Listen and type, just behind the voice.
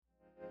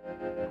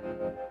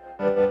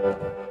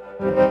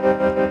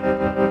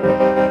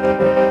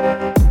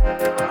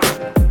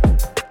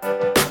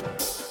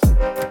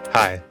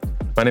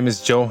My name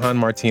is Johan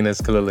Martinez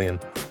Kalilian.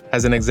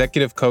 As an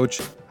executive coach,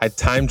 I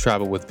time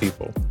travel with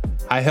people.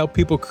 I help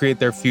people create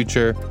their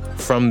future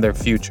from their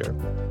future.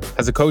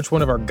 As a coach,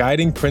 one of our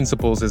guiding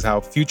principles is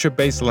how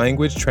future-based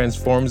language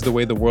transforms the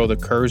way the world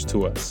occurs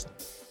to us.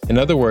 In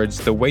other words,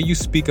 the way you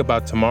speak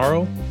about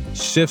tomorrow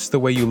shifts the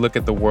way you look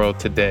at the world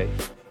today.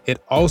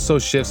 It also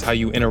shifts how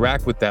you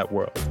interact with that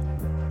world.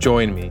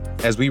 Join me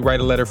as we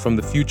write a letter from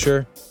the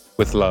future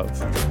with love.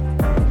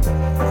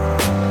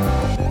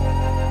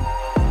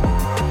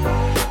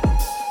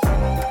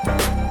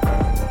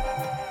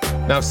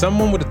 Now, if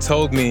someone would have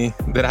told me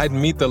that I'd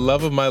meet the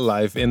love of my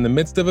life in the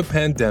midst of a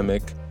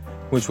pandemic,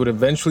 which would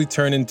eventually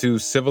turn into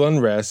civil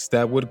unrest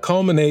that would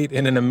culminate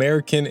in an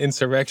American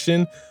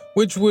insurrection,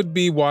 which would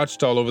be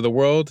watched all over the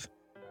world,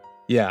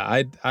 yeah,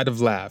 I'd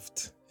have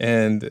laughed.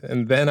 And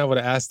then I would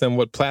have asked them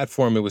what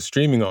platform it was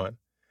streaming on.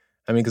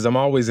 I mean, because I'm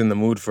always in the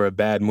mood for a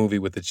bad movie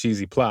with a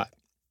cheesy plot.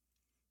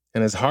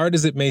 And as hard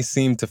as it may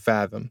seem to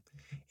fathom,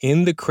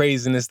 in the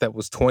craziness that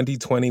was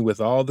 2020 with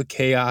all the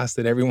chaos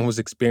that everyone was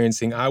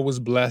experiencing, I was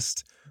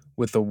blessed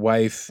with a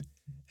wife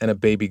and a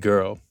baby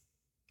girl.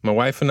 My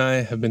wife and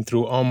I have been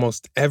through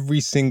almost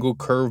every single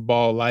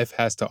curveball life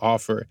has to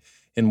offer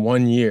in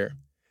 1 year.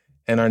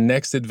 And our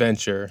next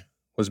adventure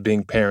was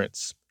being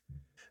parents.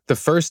 The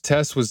first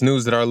test was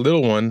news that our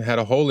little one had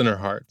a hole in her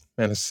heart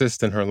and a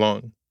cyst in her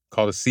lung,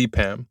 called a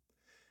CPAM.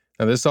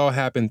 Now, this all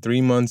happened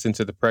 3 months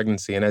into the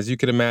pregnancy, and as you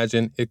could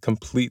imagine, it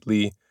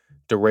completely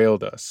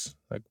derailed us.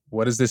 Like,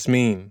 what does this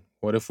mean?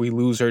 What if we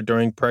lose her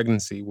during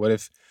pregnancy? What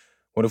if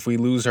we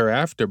lose her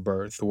after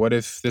birth? What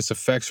if this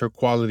affects her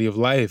quality of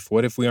life?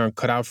 What if we aren't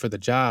cut out for the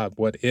job?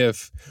 What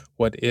if?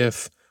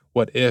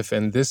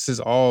 And this is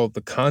all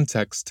the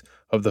context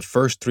of the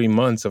first 3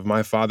 months of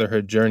my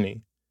fatherhood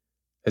journey.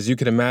 As you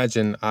can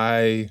imagine,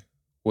 I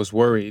was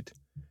worried,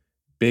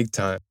 big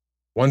time.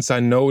 Once I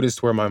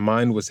noticed where my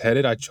mind was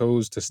headed, I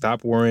chose to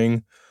stop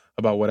worrying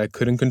about what I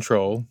couldn't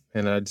control,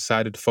 and I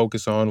decided to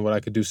focus on what I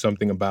could do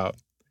something about.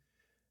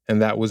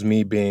 And that was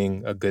me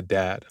being a good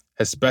dad,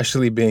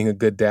 especially being a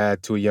good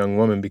dad to a young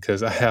woman,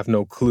 because I have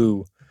no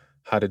clue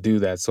how to do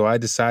that. So I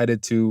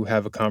decided to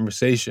have a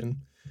conversation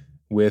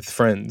with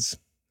friends.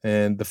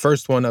 And the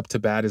first one up to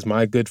bat is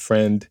my good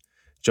friend,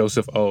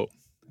 Joseph O.,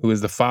 who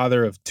is the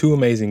father of 2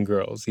 amazing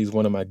girls. He's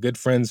one of my good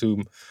friends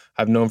whom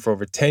I've known for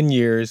over 10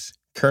 years.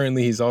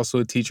 Currently, he's also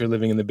a teacher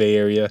living in the Bay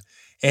Area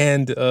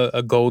and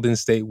a Golden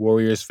State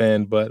Warriors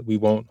fan, but we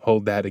won't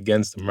hold that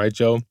against him, right,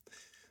 Joe?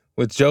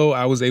 With Joe,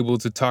 I was able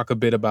to talk a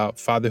bit about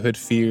fatherhood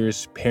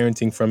fears,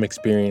 parenting from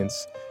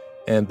experience,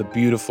 and the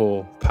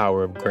beautiful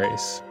power of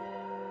grace.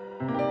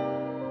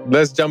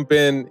 Let's jump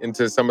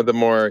into some of the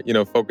more,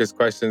 focused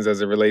questions as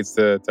it relates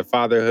to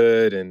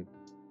fatherhood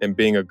and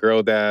being a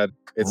girl dad.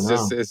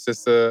 It's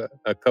just a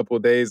couple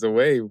days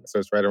away, so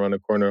it's right around the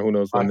corner. Who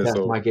knows when this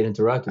will might get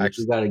interrupted.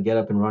 You got to get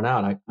up and run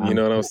out. You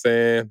know what I'm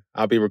saying?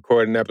 I'll be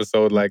recording an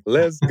episode like,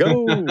 let's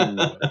go.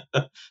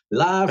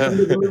 Live from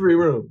the delivery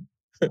room.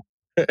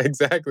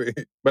 Exactly.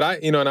 But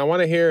I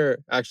want to hear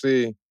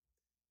actually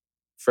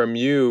from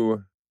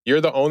you. You're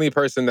the only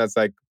person that's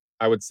like,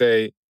 I would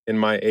say in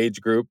my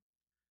age group.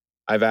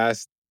 I've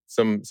asked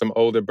some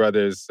older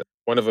brothers,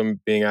 one of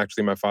them being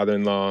actually my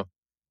father-in-law.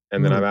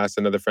 And then I've asked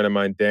another friend of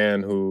mine,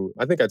 Dan, who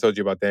I think I told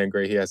you about Dan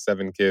Gray. He has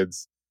 7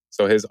 kids.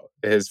 So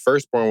his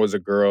firstborn was a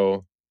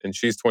girl, and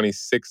she's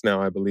 26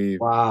 now, I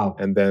believe. Wow.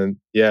 And then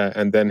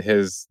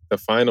the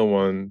final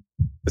one,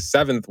 the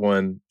 7th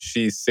one,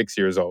 she's 6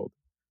 years old.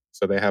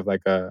 So they have I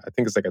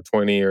think it's like a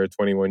 20 or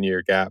 21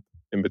 year gap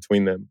in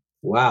between them.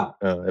 Wow.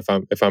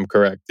 If I'm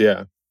correct,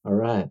 yeah. All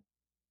right.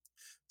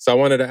 So I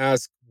wanted to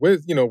ask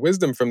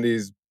wisdom from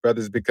these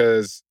brothers,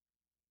 because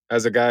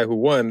as a guy who,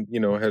 one,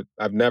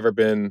 I've never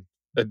been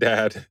a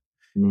dad.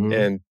 Mm-hmm.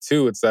 And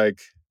 2, it's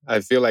like, I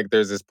feel like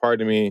there's this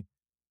part of me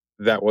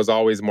that was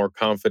always more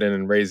confident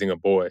in raising a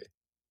boy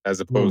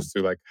as opposed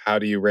to like, how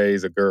do you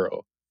raise a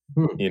girl,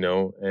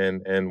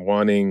 and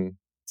wanting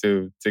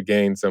to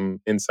gain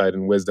some insight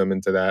and wisdom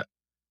into that.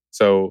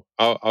 So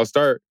I'll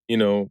start,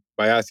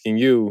 by asking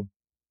you,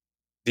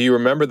 do you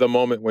remember the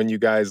moment when you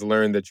guys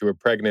learned that you were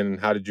pregnant, and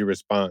how did you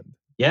respond?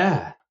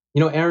 Yeah.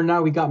 Aaron and I,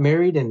 we got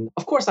married, and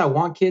of course I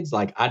want kids.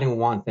 Like, I didn't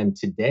want them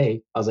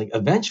today. I was like,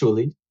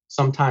 eventually,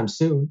 sometime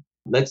soon,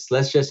 let's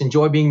just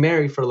enjoy being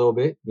married for a little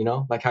bit,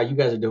 like how you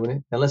guys are doing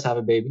it. And let's have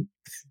a baby.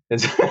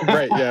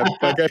 Right. Yeah.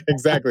 Okay,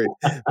 exactly.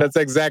 That's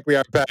exactly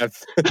our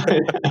path.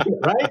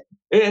 Right.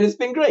 And it's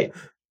been great.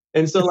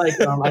 And so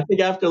I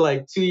think after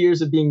 2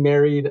 years of being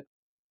married,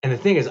 and the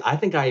thing is, I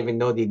think I even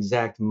know the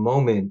exact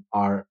moment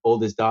our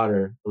oldest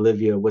daughter,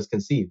 Olivia, was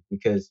conceived,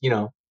 because,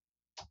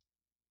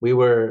 we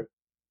were,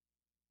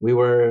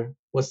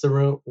 what's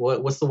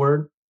the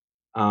word?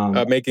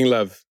 Making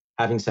love.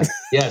 Having sex.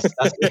 Yes.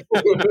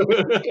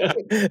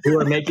 We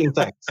were making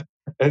sex.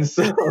 And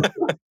so,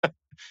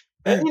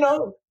 we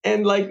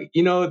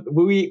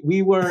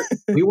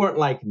weren't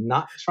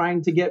not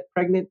trying to get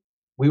pregnant.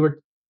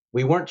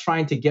 We weren't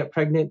trying to get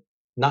pregnant,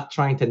 not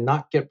trying to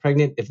not get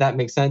pregnant, if that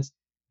makes sense.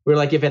 We're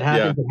like, if it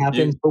happens, it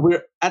happens. But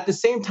we're at the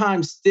same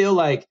time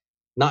still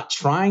not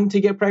trying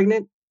to get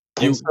pregnant.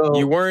 And You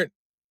so, weren't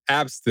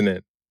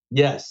abstinent.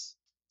 yes.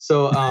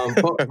 So,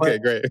 but Okay,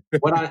 great.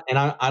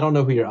 I don't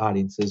know who your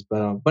audience is,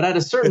 but at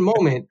a certain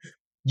moment,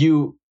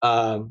 you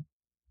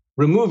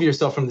remove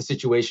yourself from the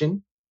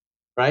situation,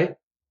 right?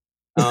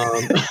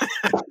 Um,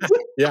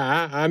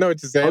 Yeah, I know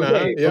what you're saying.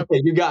 okay, Yep.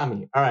 okay, you got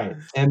me. All right.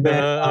 And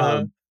then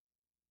Uh-huh.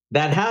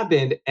 that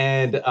happened,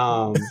 and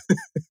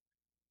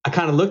I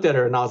kind of looked at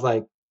her and I was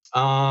like,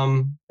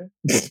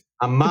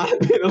 I might have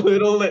been a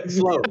little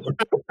slow.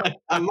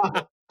 I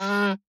might,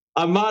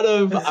 I might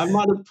have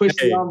pushed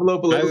the Hey,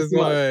 envelope a I little just too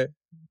much. want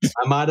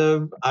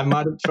I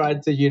might have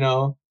tried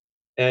to,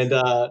 and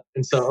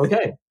so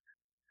okay,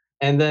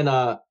 and then,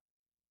 but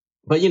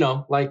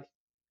like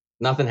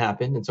nothing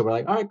happened, and so we're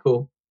like, all right,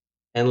 cool,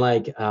 and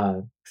like,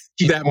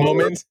 she that told her,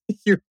 moment.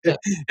 You, yeah,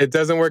 it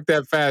doesn't work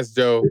that fast,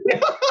 Joe.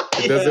 It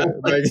yeah,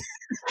 doesn't like.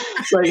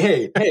 like,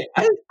 hey,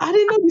 I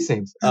didn't know these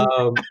things,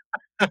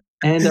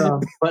 and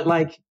but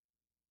like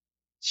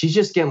she's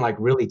just getting like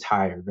really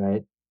tired,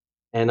 right?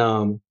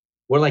 And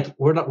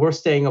we're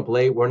staying up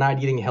late. We're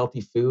not eating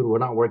healthy food. We're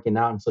not working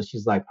out. And so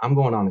she's like, I'm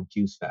going on a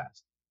juice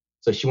fast.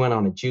 So she went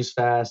on a juice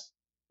fast,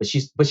 but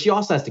she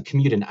also has to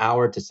commute an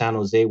hour to San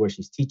Jose where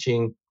she's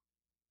teaching,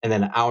 and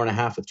then an hour and a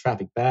half with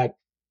traffic back.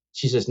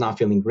 She's just not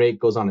feeling great.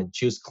 Goes on a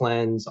juice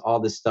cleanse, all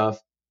this stuff.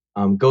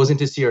 Goes in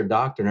to see her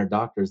doctor, and her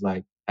doctor's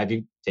like, "Have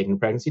you taken a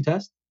pregnancy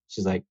test?"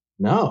 She's like,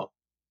 "No."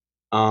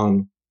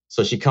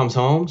 So she comes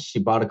home. She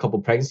bought a couple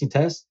pregnancy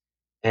tests,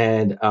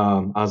 and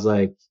I was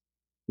like,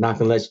 not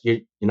gonna let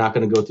you, you're not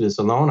gonna go through this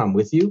alone. I'm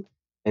with you.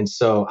 And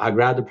so I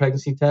grabbed the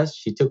pregnancy test.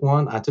 She took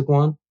one. I took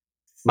one.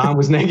 Mine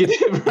was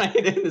negative, right?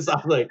 And so I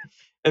was like,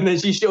 and then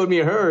she showed me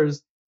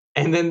hers.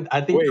 And then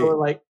I think there Wait, were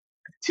like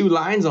two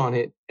lines on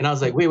it. And I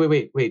was like,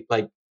 wait.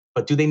 Like,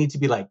 but do they need to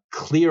be like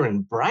clear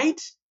and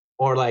bright?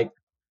 Or like,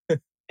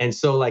 and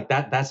so like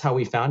that's how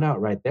we found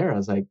out right there. I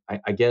was like,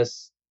 I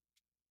guess,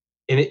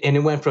 and it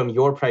went from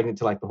you're pregnant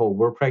to like the whole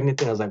we're pregnant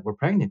thing. I was like, we're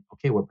pregnant.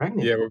 Okay, we're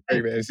pregnant. yeah, we're Okay.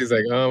 pregnant. And she's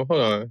like, hold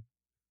on.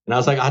 And I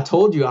was like, I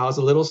told you I was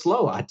a little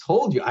slow. I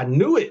told you, I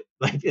knew it.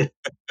 Like,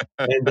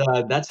 and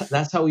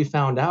that's how we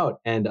found out.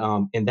 And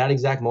in that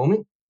exact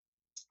moment,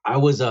 I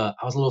was a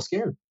little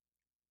scared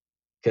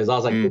because I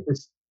was like, Mm,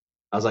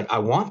 I was like, I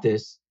want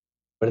this,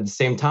 but at the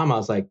same time, I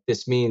was like,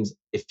 this means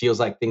it feels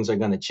like things are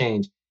going to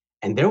change.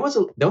 And there was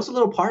a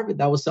little part of it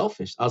that was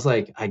selfish. I was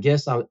like, I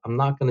guess I'm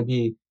not going to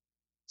be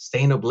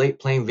staying up late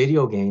playing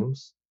video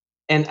games.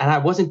 And I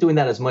wasn't doing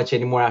that as much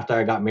anymore after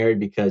I got married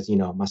because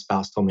my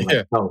spouse told me like,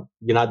 yeah, no,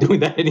 you're not doing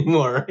that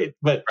anymore, right?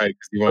 right.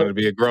 Because you But wanted to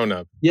be a grown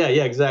up. yeah,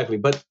 exactly.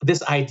 But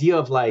this idea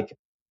of like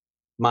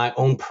my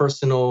own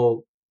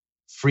personal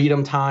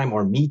freedom time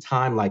or me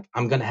time, like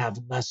I'm gonna have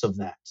less of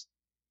that.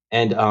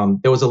 And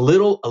there was a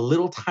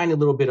little tiny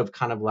little bit of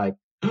kind of like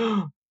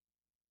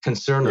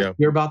concern or Yeah.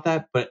 fear about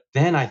that. But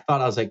then I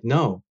thought I was like,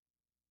 no,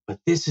 but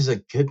this is a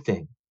good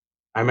thing.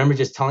 I remember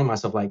just telling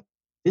myself like,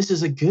 this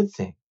is a good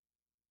thing,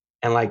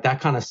 and like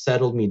that kind of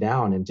settled me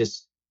down and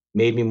just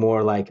made me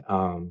more like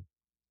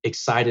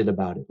excited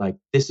about it. Like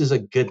this is a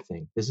good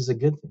thing. This is a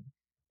good thing.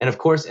 And of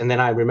course, and then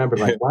I remembered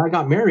like when I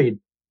got married,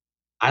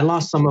 I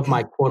lost some of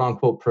my quote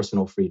unquote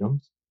personal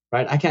freedoms,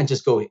 right? I can't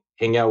just go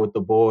hang out with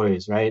the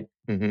boys, right?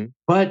 Hmm.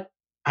 But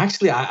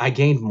actually, I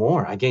gained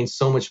more. I gained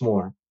so much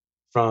more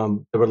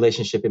from the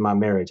relationship in my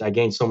marriage. I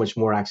gained so much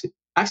more. Actually,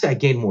 I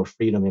gained more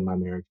freedom in my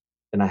marriage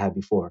than I had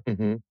before.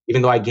 Hmm.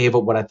 Even though I gave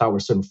up what I thought were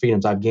certain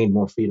freedoms, I've gained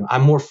more freedom.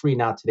 I'm more free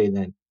now today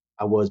than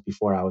I was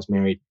before I was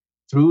married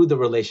through the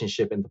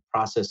relationship and the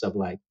process of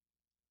like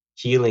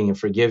healing and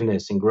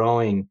forgiveness and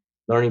growing,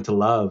 learning to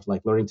love,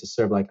 like learning to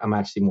serve. Like I'm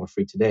actually more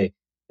free today.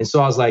 And so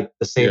I was like,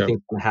 the same Yeah.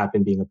 thing's going to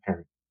happen being a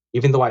parent.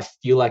 Even though I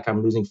feel like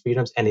I'm losing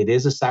freedoms and it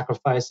is a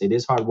sacrifice, it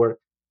is hard work,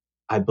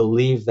 I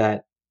believe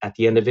that at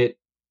the end of it,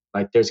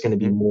 like there's going to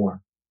be Mhm.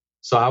 more.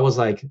 So I was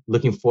like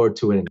looking forward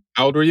to it.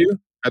 How old were you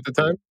at the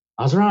time?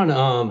 I was around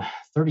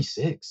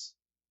 36,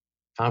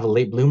 kind of a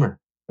late bloomer,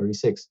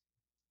 36.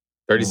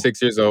 Yeah.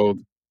 36 years old.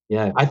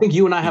 Yeah. I think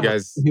you and I You have a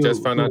guys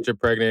just found out you're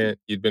pregnant.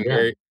 You'd been yeah.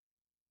 married.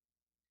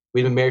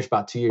 We've been married for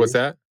about 2 What's years.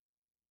 that?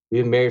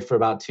 We've been married for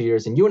about 2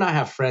 years. And you and I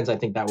have friends, I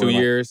think, that Two were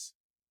like years,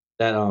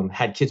 that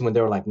had kids when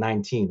they were like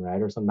 19,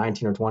 right? Or something,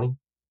 19 or 20. And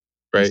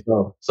right?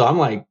 so I'm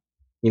like,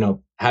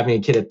 having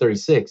a kid at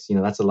 36,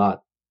 that's a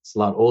lot, it's a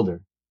lot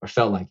older, or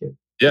felt like it.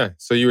 Yeah.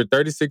 So you were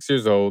 36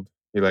 years old.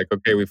 You're like,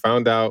 okay, we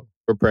found out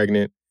we're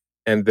pregnant.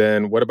 And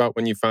then what about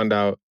when you found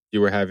out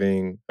you were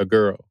having a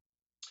girl?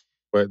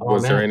 What Oh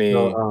was there man.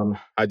 any,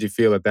 how'd you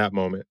feel at that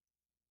moment?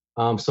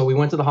 So we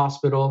went to the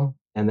hospital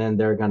and then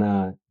they're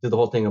gonna do the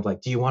whole thing of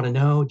like, do you want to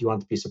know? Do you want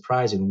it to be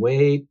surprised and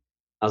wait?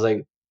 I was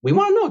like, we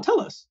want to know, tell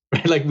us.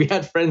 Right? Like we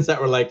had friends that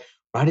were like,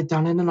 write it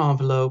down in an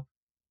envelope.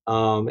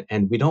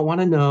 And we don't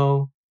want to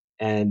know.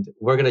 And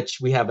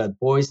we have a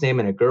boy's name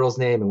and a girl's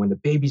name. And when the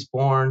baby's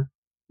born,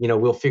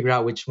 we'll figure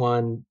out which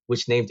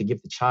name to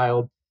give the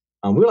child.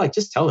 We were like,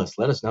 just tell us,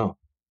 let us know.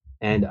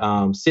 And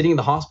sitting in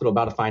the hospital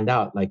about to find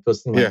out, like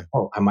goes thing like, Yeah.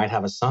 oh, I might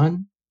have a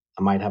son,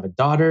 I might have a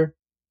daughter.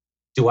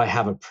 Do I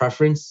have a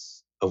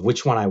preference of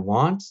which one I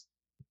want?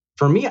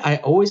 For me, I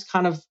always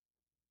kind of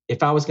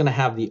if I was gonna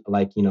have the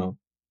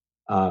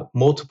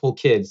multiple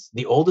kids,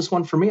 the oldest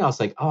one for me, I was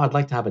like, oh, I'd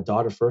like to have a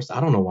daughter first. I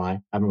don't know why.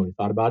 I haven't really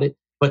thought about it.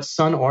 But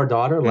son or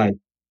daughter, like Mm,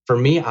 for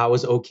me, I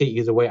was okay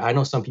either way. I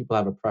know some people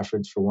have a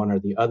preference for one or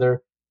the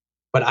other,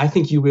 but I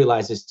think you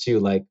realize this too.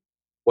 Like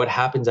what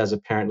happens as a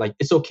parent, like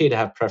it's okay to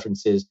have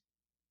preferences,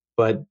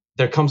 but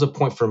there comes a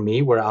point for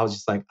me where I was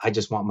just like, I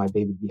just want my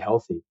baby to be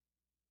healthy.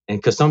 And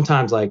because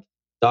sometimes like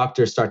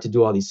doctors start to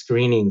do all these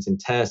screenings and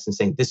tests and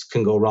saying this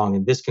can go wrong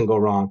and this can go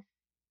wrong.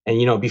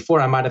 And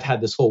before I might have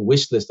had this whole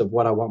wish list of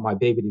what I want my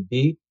baby to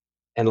be.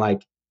 And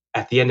like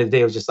at the end of the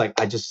day, it was just like,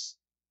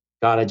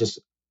 God,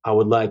 I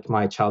would like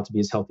my child to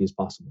be as healthy as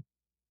possible.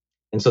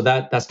 And so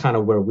that's kind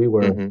of where we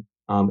were.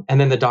 hmm And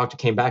then the doctor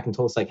came back and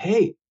told us like,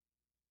 hey,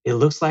 it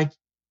looks like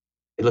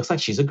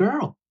she's a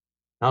girl.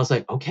 And I was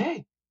like,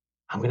 okay,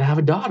 I'm gonna have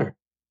a daughter.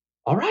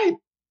 All right,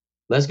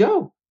 let's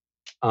go.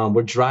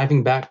 We're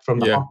driving back from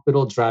the Yeah.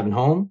 hospital, driving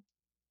home.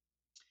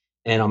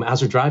 And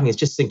as we're driving, it's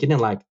just sinking in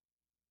like,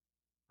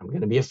 I'm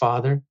going to be a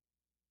father,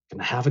 going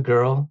to have a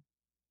girl.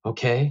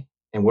 Okay.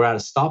 And we're at a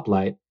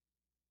stoplight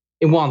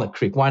in Walnut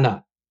Creek. Why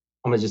not?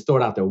 I'm going to just throw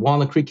it out there.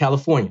 Walnut Creek,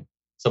 California.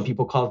 Some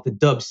people call it the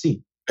Dub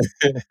C.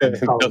 I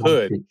just call it The Walnut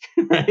hood.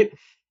 Creek, right?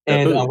 The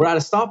And hood. we're at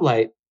a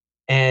stoplight.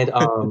 And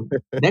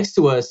next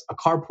to us, a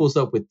car pulls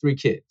up with 3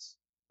 kids,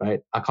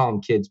 right? I call them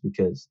kids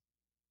because,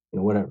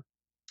 whatever.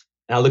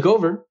 And I look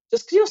over,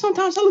 just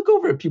sometimes I look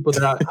over at people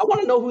that I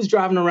want to know who's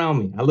driving around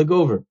me. I look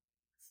over,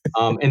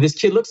 and this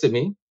kid looks at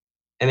me,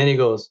 and then he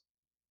goes,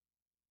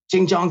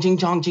 "Ching chong, ching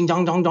chong, ching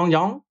chong, chong, chong,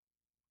 chong."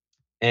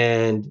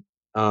 And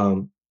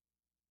um,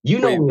 you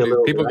know Wait, me a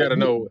little bit, people got right? to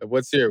know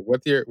what's your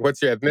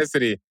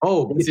ethnicity?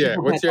 Oh, What's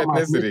people what's can't your tell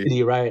my ethnicity?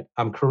 ethnicity, right?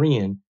 I'm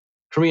Korean,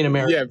 Korean Yeah,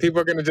 American,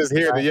 people are gonna just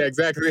hear that. right? Yeah,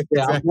 exactly,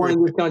 Yeah, I was born exactly.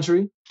 in this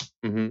country.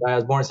 hmm Right? I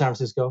was born in San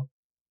Francisco,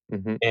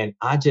 hmm and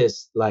I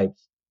just like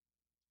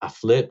I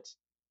flipped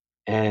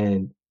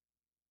and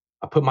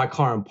I put my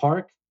car in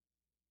park.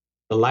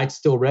 The light's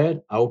still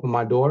red. I opened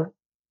my door.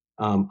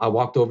 I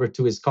walked over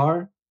to his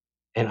car,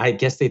 and I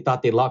guess they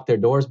thought they locked their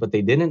doors, but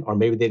they didn't, or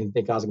maybe they didn't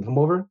think I was gonna come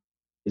over.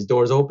 His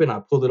door's open. I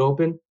pulled it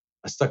open.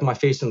 I stuck my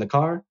face in the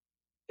car,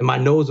 and my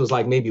nose was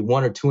like maybe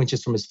 1 or 2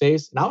 inches from his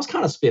face, and I was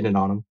kind of spitting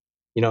on him.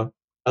 You know,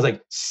 I was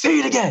like, "Say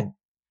it again,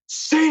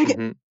 say it again,"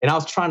 hmm and I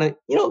was trying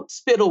to,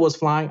 spittle was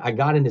flying. I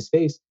got in his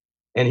face,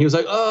 and he was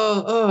like,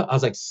 I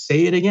was like,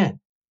 "Say it again,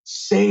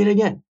 say it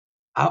again."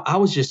 I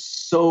was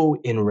just so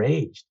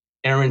enraged.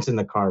 Erin's in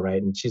the car, right,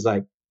 and she's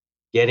like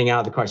getting out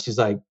of the car. She's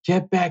like,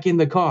 "Get back in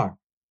the car,"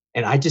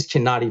 and I just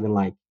cannot even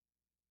like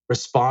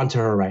respond to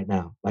her right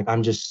now. Like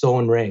I'm just so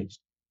enraged.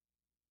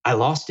 I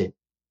lost it.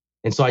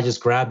 And so I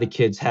just grabbed the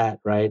kid's hat,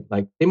 right?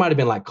 Like they might have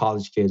been like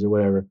college kids or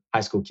whatever,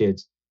 high school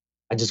kids.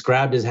 I just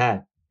grabbed his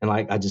hat and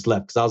like I just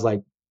left because I was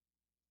like,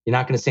 "You're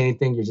not going to say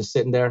anything. You're just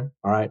sitting there."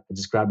 All right. I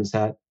just grabbed his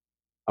hat.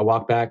 I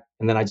walked back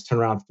and then I just turned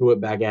around, threw it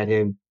back at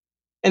him.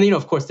 And,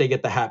 of course, they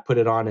get the hat, put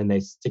it on, and they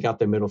stick out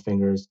their middle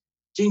fingers.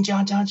 Jing,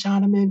 John, John,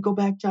 Chinaman, go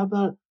back, job,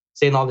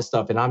 saying all this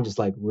stuff. And I'm just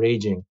like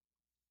raging.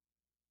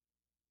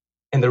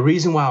 And the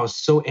reason why I was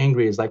so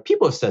angry is like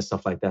people have said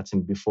stuff like that to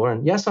me before.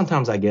 And yeah,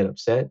 sometimes I get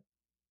upset,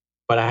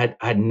 but I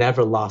had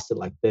never lost it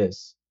like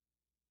this.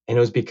 And it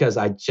was because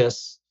I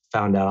just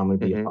found out I'm gonna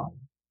be a hmm father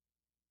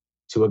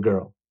to a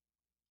girl.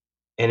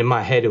 And in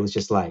my head, it was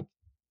just like,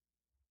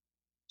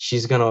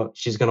 she's gonna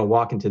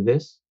walk into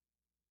this.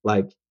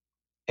 Like,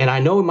 and I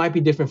know it might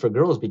be different for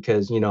girls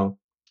because,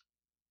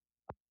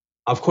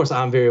 of course,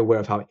 I'm very aware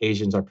of how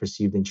Asians are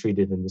perceived and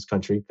treated in this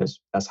country because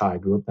that's how I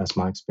grew up. That's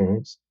my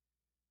experience.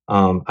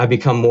 I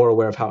become more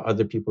aware of how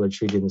other people are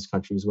treated in this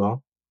country as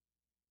well.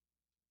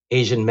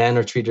 Asian men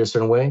are treated a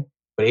certain way,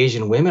 but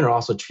Asian women are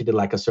also treated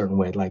like a certain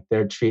way. Like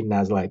they're treated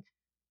as like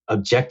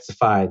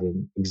objectified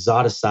and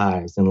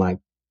exoticized and like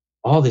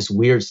all this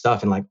weird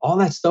stuff. And like all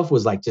that stuff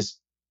was like just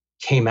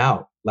came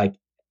out. Like,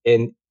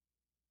 and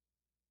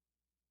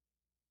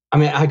I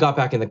mean, I got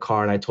back in the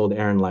car and I told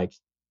Erin, like,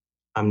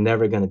 I'm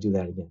never going to do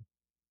that again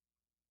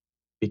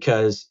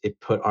because it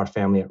put our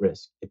family at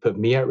risk. It put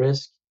me at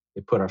risk.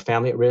 It put our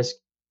family at risk.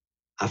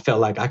 I felt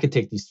like I could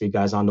take these 3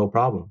 guys on no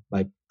problem.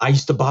 Like I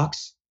used to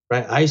box,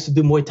 right? I used to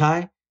do Muay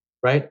Thai,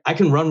 right? I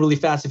can run really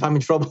fast if I'm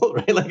in trouble,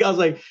 right? Like I was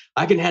like,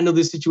 I can handle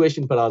this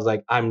situation, but I was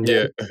like, I'm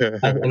never.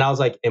 Yeah. And I was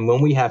like, and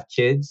when we have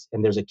kids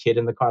and there's a kid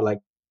in the car, like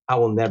I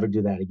will never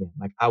do that again.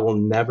 Like I will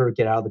never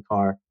get out of the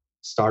car,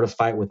 start a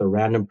fight with a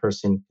random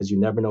person because you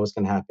never know what's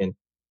gonna happen.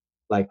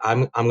 Like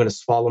I'm gonna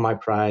swallow my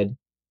pride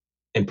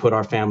and put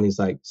our family's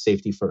like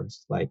safety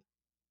first. Like,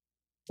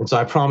 and so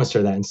I promised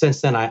her that. And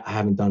since then, I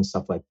haven't done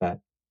stuff like that.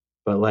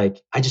 But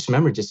like, I just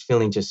remember just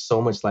feeling just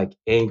so much like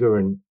anger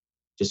and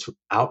just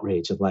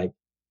outrage of like,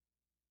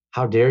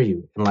 how dare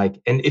you? And like,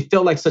 and it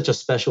felt like such a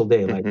special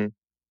day. Like hmm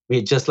we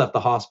had just left the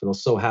hospital,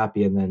 so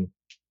happy. And then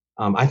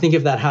I think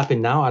if that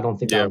happened now, I don't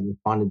think I Yeah. would have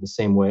responded the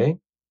same way.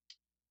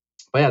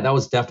 But yeah, that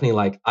was definitely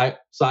like, I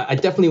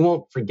definitely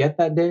won't forget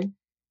that day,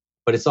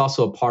 but it's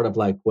also a part of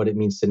like what it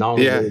means to not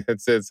only Yeah. raise,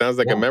 It sounds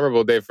like a yeah.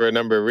 memorable day for a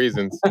number of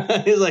reasons.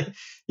 It's like,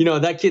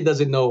 that kid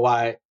doesn't know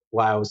why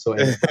I was so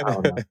angry. I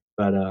don't know.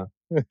 But um,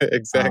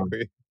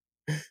 Exactly.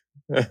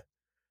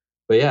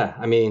 But yeah,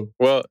 I mean,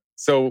 Well,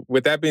 so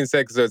with that being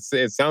said, because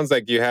it sounds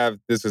like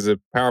this was a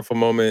powerful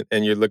moment,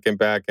 and you're looking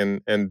back,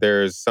 and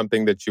there's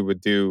something that you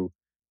would do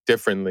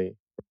differently.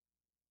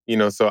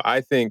 So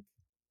I think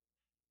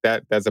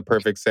that that's a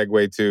perfect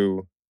segue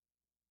to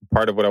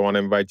part of what I want to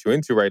invite you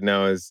into right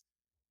now is,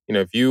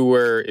 if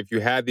you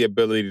had the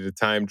ability to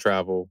time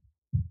travel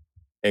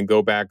and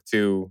go back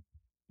to,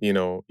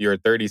 your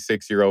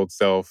 36-year-old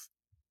self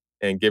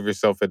and give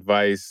yourself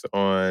advice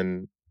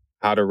on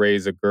how to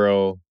raise a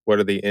girl, what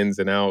are the ins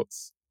and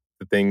outs,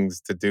 the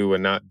things to do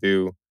and not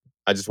do.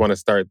 I just want to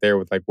start there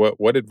with like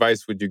what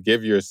advice would you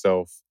give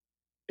yourself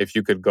if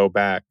you could go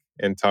back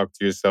and talk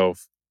to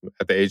yourself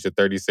at the age of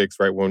 36,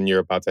 right when you're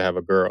about to have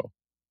a girl?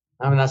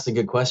 I mean, that's a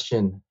good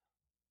question.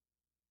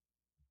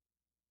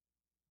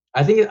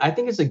 I think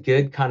it's a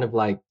good kind of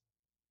like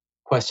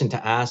question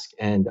to ask,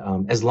 and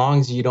as long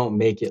as you don't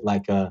make it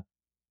like a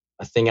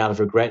thing out of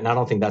regret, and I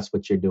don't think that's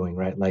what you're doing,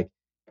 right? Like,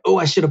 oh,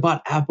 I should have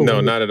bought Apple No,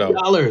 when it was not at all.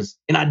 $2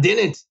 and I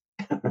didn't,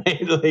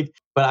 right? Like,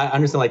 but I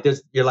understand like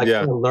you're like Yeah,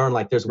 trying to learn,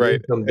 like there's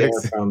right. wisdom there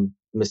from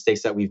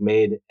mistakes that we've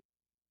made.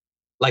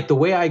 Like the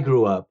way I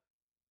grew up,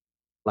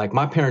 like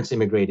my parents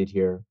immigrated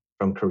here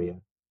from Korea,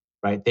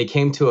 right? They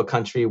came to a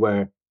country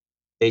where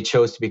they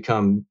chose to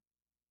become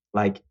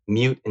like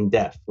mute and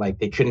deaf. Like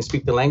they couldn't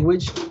speak the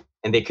language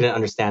and they couldn't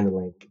understand the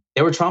language.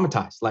 They were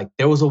traumatized. Like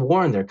there was a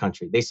war in their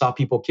country. They saw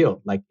people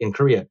killed, like in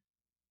Korea.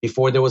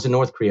 Before there was a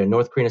North Korea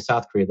and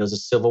South Korea, there was a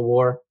civil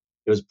war.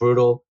 It was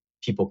brutal.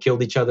 People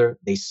killed each other.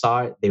 They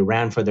saw it. They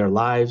ran for their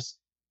lives.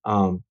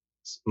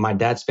 My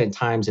dad spent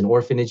times in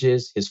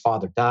orphanages. His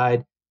father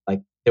died.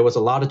 Like there was a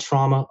lot of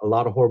trauma, a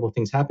lot of horrible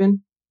things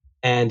happened.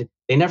 And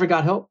they never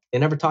got help. They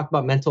never talked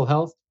about mental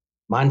health,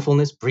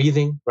 mindfulness,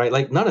 breathing, right?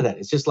 Like none of that.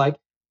 It's just like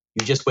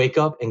you just wake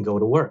up and go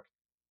to work.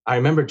 I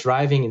remember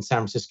driving in San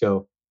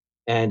Francisco,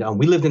 and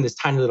we lived in this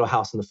tiny little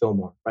house in the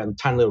Fillmore, right?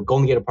 Tiny little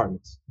Golden Gate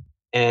Apartments.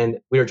 And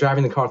we were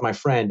driving the car with my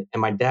friend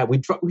and my dad. We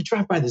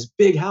drive by this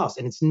big house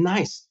and it's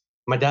nice.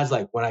 My dad's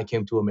like, when I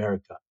came to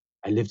America,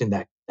 I lived in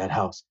that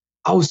house.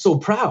 I was so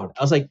proud.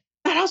 I was like,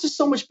 that house is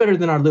so much better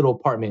than our little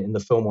apartment in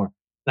the Fillmore.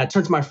 And I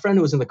turned to my friend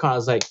who was in the car. I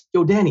was like,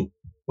 yo, Danny,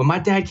 when my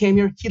dad came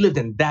here, he lived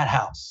in that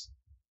house.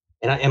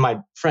 And my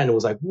friend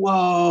was like,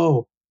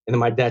 whoa. And then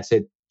my dad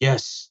said,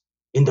 yes,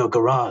 in the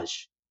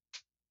garage.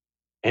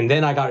 And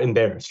then I got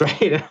embarrassed,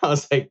 right? And I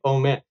was like, oh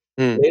man.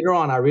 Mm, Later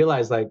on, I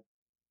realized like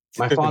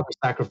my father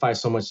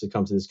sacrificed so much to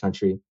come to this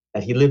country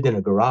that he lived in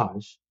a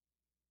garage,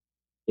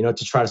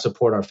 to try to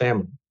support our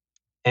family.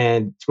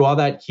 And through all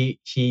that, he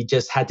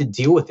just had to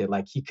deal with it.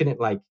 Like he couldn't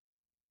like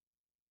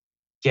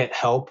get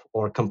help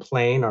or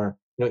complain or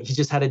he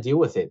just had to deal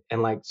with it.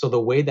 And like so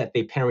the way that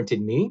they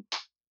parented me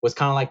was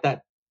kind of like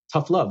that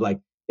tough love. Like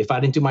if I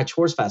didn't do my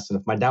chores fast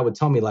enough, my dad would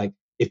tell me like,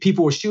 if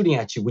people were shooting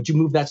at you, would you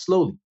move that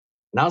slowly?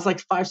 And I was like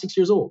 5, 6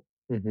 years old,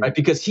 mhm. right?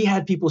 Because he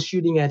had people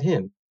shooting at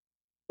him,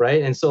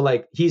 right? And so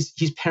like he's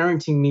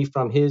parenting me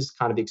from his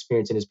kind of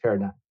experience in his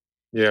paradigm.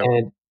 Yeah.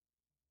 And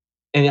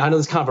and I know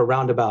this is kind of a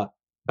roundabout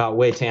about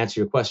way to answer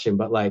your question,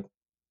 but like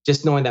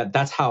just knowing that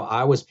that's how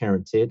I was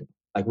parented.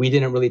 Like we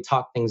didn't really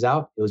talk things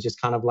out. It was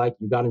just kind of like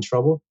you got in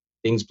trouble,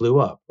 things blew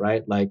up,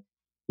 right? Like,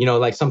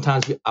 like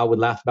sometimes I would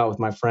laugh about with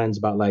my friends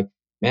about like,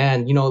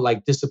 man,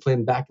 like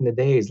discipline back in the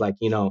days, like,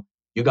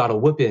 you got a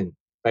whipping,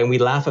 right? And we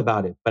laugh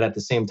about it. But at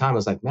the same time, I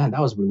was like, man,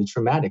 that was really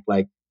traumatic.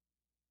 Like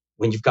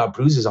when you've got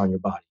bruises on your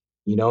body,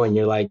 and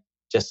you're like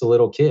just a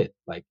little kid.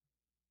 Like,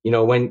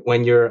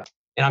 when you're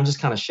and I'm just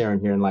kind of sharing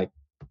here and like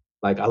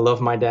I love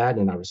my dad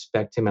and I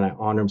respect him and I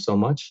honor him so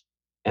much.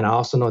 And I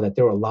also know that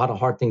there were a lot of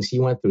hard things he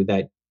went through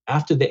that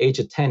after the age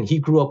of 10, he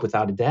grew up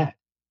without a dad.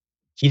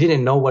 He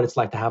didn't know what it's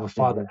like to have a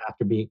father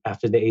Mhm.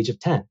 after the age of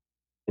 10.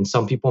 And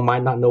some people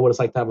might not know what it's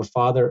like to have a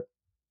father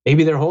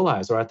maybe their whole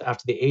lives or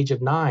after the age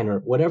of 9 or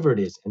whatever it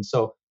is. And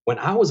so when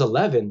I was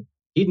 11,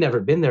 he'd never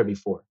been there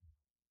before.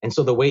 And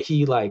so the way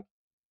he like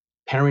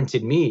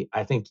parented me,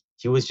 I think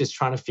he was just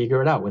trying to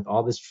figure it out with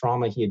all this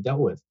trauma he had dealt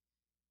with.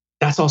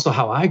 That's also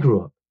how I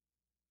grew up.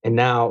 And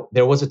now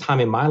there was a time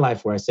in my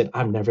life where I said,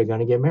 I'm never going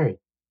to get married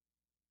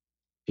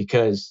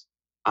because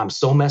I'm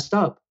so messed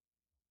up.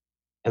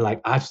 And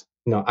like I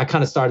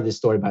kind of started this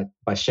story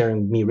by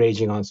sharing me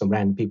raging on some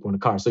random people in the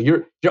car. So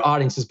your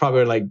audience is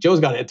probably like, Joe's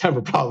got a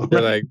temper problem,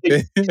 They're right?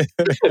 like,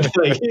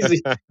 Like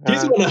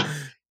he's one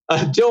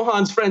of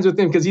Johan's friends with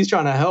him because he's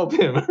trying to help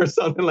him or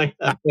something like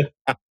that.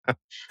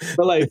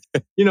 But like,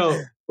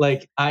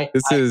 like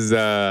this is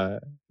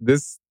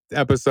this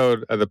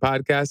episode of the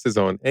podcast is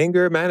on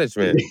anger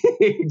management.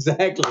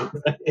 exactly.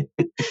 Right?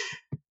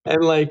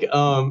 And like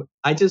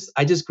I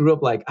just grew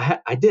up like I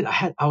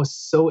was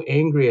so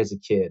angry as a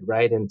kid,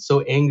 right? And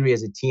so angry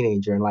as a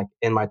teenager and like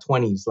in my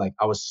 20s, like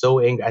I was so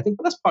angry. I think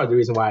that's part of the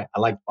reason why I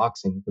like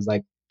boxing because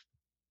like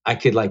I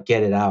could like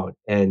get it out.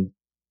 And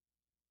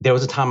there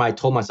was a time I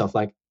told myself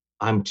like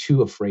I'm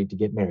too afraid to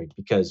get married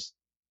because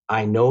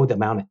I know the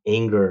amount of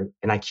anger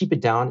and I keep it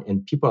down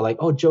and people are like,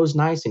 "Oh, Joe's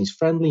nice and he's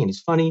friendly and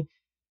he's funny."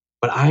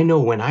 But I know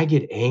when I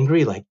get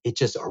angry like it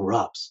just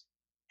erupts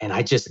and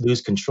I just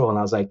lose control and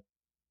I was like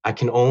I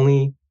can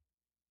only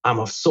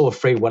I'm so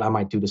afraid what I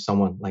might do to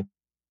someone, like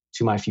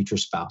to my future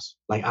spouse.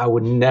 Like I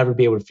would never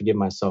be able to forgive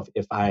myself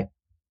if I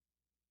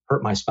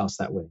hurt my spouse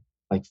that way,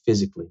 like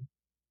physically.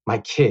 My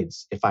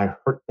kids, if I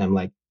hurt them,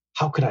 like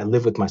how could I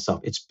live with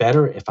myself? It's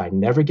better if I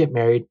never get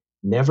married,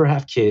 never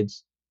have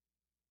kids.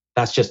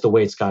 That's just the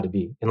way it's got to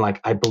be. And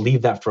like I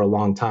believed that for a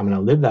long time and I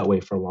lived that way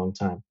for a long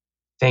time.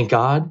 Thank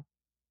God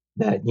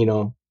that,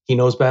 he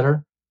knows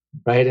better,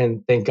 right?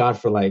 And thank God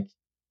for like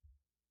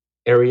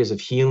areas of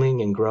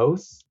healing and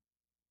growth.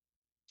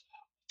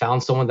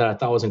 Found someone that I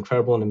thought was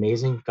incredible and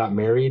amazing, got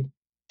married,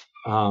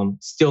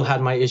 still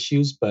had my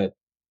issues, but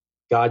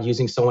God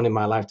using someone in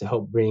my life to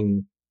help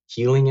bring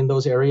healing in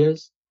those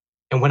areas.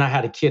 And when I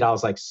had a kid, I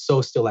was like,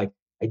 so still like,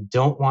 I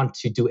don't want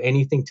to do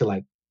anything to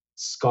like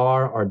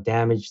scar or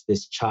damage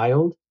this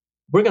child.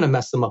 We're going to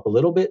mess them up a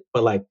little bit,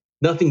 but like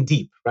nothing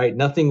deep, right?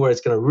 Nothing where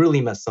it's going to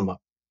really mess them up.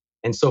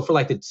 And so for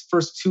like the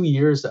first 2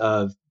 years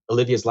of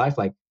Olivia's life,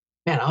 like,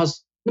 man, I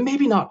was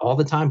maybe not all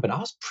the time, but I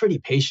was pretty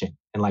patient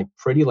and like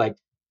pretty like,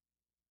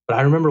 but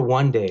I remember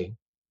one day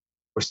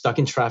we're stuck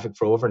in traffic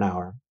for over an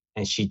hour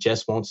and she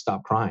just won't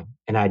stop crying.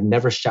 And I'd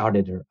never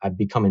shouted at her. I'd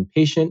become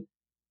impatient,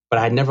 but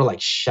I'd never like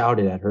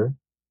shouted at her.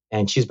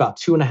 And she's about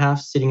 2.5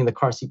 sitting in the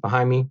car seat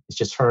behind me. It's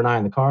just her and I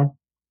in the car.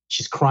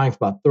 She's crying for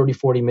about 30,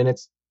 40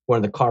 minutes. We're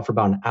in the car for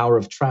about an hour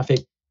of traffic.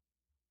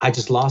 I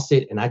just lost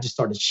it. And I just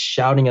started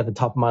shouting at the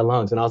top of my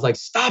lungs. And I was like,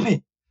 stop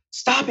it,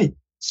 stop it,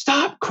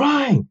 stop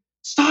crying,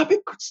 stop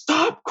it,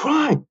 stop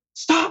crying,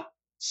 stop.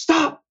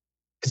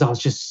 Because I was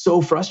just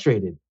so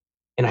frustrated.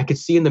 And I could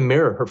see in the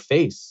mirror her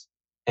face.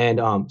 And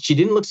she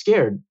didn't look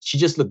scared. She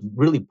just looked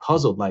really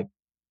puzzled, like,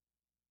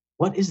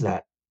 what is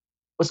that?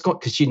 What's going on?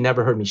 Because she'd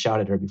never heard me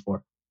shout at her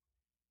before.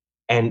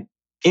 And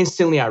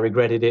instantly I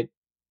regretted it.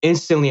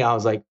 Instantly I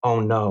was like, oh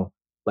no.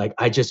 Like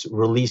I just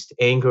released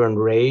anger and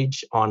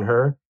rage on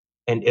her.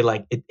 And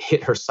it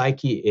hit her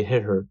psyche, it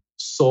hit her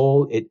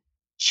soul, it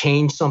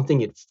changed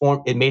something,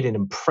 it made an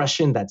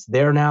impression that's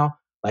there now.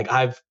 Like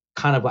I've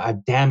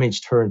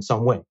damaged her in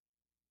some way.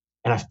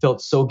 And I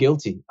felt so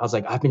guilty. I was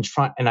like, I've been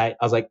trying, and I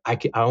was like, I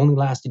only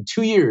lasted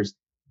 2 years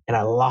and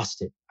I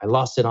lost it. I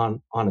lost it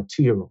on a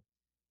 2-year-old.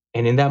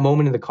 And in that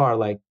moment in the car,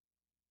 like,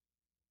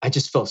 I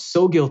just felt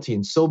so guilty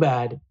and so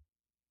bad.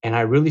 And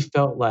I really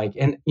felt like,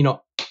 and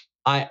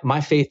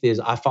my faith is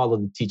I follow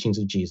the teachings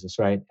of Jesus,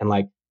 right? And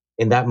like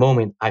in that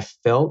moment, I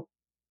felt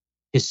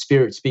his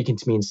spirit speaking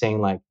to me and saying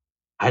like,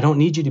 I don't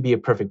need you to be a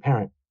perfect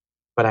parent,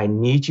 but I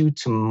need you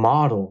to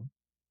model,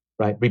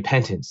 right?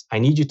 Repentance. I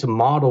need you to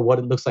model what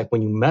it looks like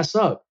when you mess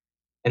up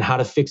and how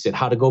to fix it,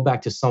 how to go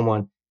back to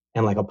someone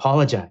and like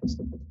apologize.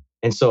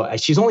 And so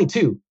she's only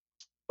 2,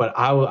 but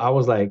I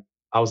was like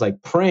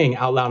praying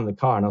out loud in the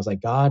car. And I was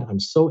like, God, I'm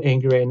so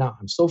angry right now.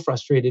 I'm so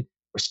frustrated.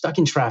 We're stuck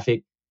in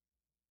traffic.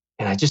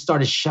 And I just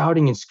started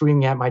shouting and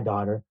screaming at my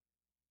daughter.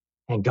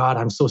 And God,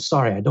 I'm so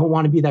sorry. I don't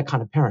want to be that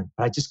kind of parent,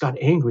 but I just got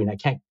angry and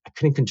I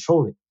couldn't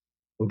control it.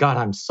 And God,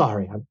 I'm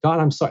sorry. God,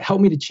 I'm sorry.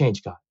 Help me to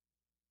change, God.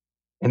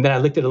 And then I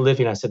looked at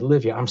Olivia and I said,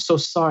 Olivia, I'm so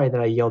sorry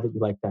that I yelled at you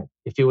like that.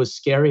 If it was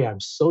scary,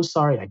 I'm so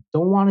sorry. I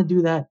don't want to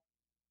do that.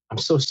 I'm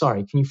so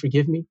sorry. Can you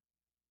forgive me?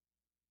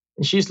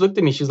 And she just looked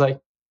at me. She's like,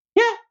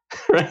 yeah,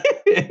 right?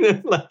 And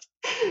then, like,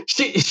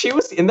 she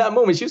was in that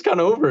moment, she was kind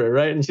of over it,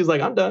 right? And she's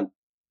like, I'm done.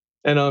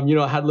 And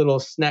I had a little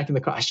snack in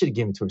the car. I should have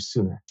given it to her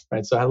sooner,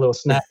 right? So I had a little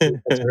snack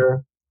to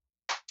her,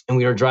 and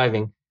we were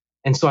driving.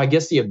 And so I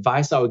guess the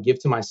advice I would give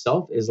to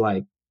myself is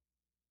like,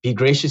 be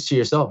gracious to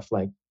yourself.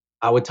 Like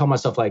I would tell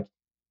myself, like,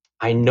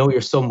 I know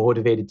you're so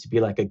motivated to be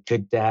like a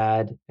good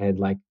dad and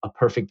like a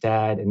perfect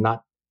dad and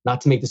not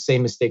to make the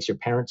same mistakes your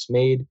parents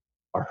made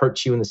or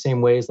hurt you in the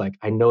same ways. Like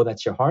I know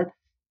that's your heart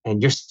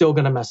and you're still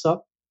going to mess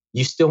up.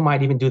 You still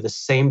might even do the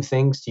same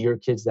things to your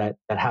kids that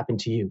happened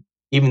to you,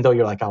 even though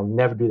you're like, I'll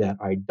never do that.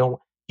 Or I don't,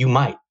 you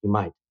might.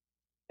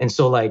 And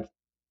so like,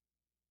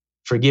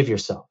 forgive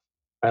yourself,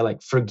 right?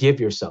 Like forgive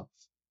yourself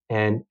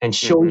and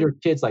show your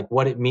kids like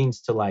what it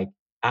means to like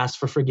ask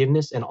for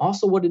forgiveness and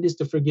also what it is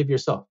to forgive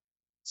yourself.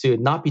 To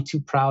not be too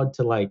proud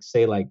to like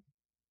say like,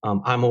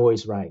 I'm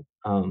always right.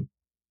 And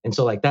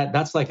so like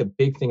that's like a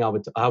big thing I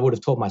would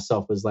have told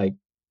myself was like,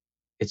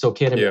 it's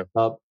okay to mess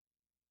up,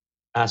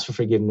 ask for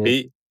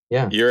forgiveness.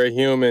 You're a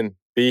human.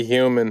 Be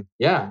human.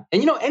 Yeah.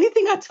 And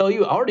anything I tell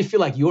you, I already feel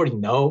like you already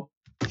know.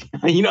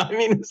 You know what I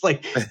mean? It's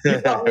like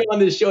you got me on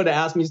this show to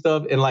ask me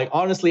stuff. And like,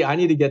 honestly, I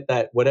need to get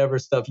that whatever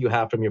stuff you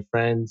have from your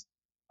friends,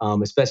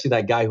 especially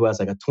that guy who has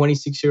like a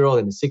 26-year-old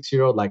and a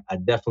 6-year-old. Like I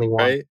definitely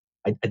want,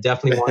 I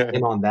definitely want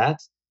in on that.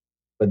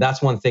 But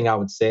that's one thing I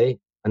would say.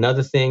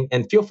 Another thing,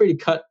 and feel free to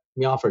cut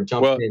me off or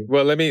jump in.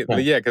 Well, let me,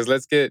 because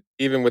let's get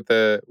even with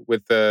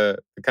the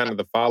kind of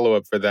the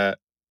follow-up for that.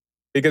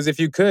 Because if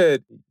you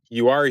could,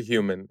 you are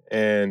human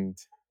and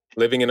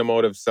living in a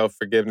mode of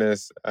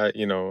self-forgiveness, I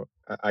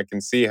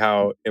can see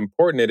how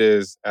important it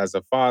is as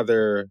a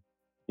father,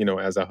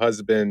 as a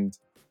husband.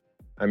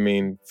 I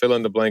mean, fill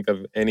in the blank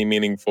of any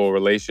meaningful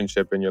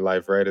relationship in your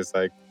life, right? It's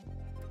like,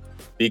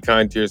 be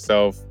kind to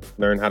yourself,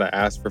 learn how to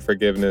ask for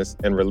forgiveness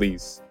and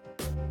release.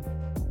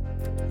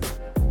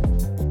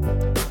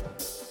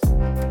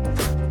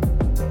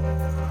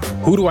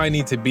 Who do I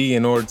need to be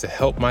in order to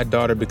help my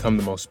daughter become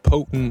the most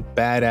potent,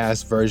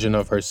 badass version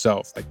of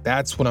herself? Like,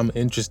 that's what I'm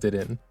interested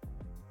in.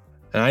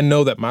 And I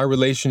know that my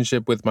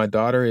relationship with my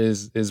daughter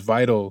is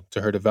vital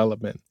to her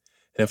development.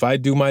 And if I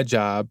do my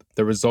job,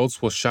 the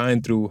results will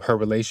shine through her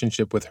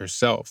relationship with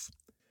herself.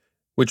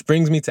 Which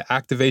brings me to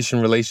activation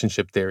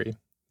relationship theory.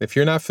 If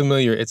you're not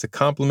familiar, it's a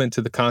complement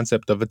to the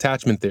concept of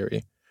attachment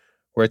theory,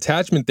 where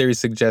attachment theory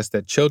suggests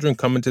that children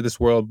come into this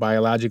world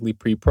biologically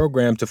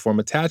pre-programmed to form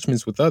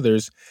attachments with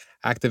others.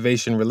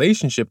 Activation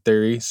relationship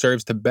theory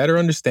serves to better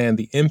understand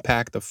the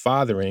impact of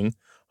fathering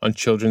on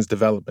children's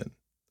development.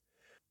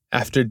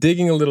 After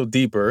digging a little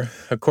deeper,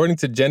 according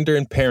to Gender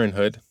and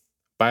Parenthood,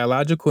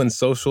 Biological and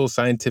Social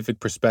Scientific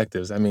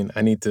Perspectives, I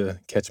need to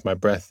catch my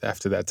breath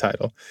after that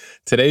title.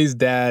 Today's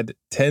dad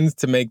tends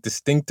to make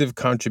distinctive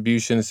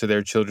contributions to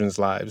their children's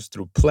lives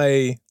through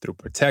play, through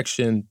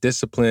protection,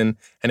 discipline,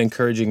 and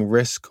encouraging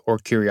risk or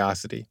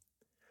curiosity.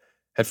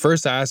 At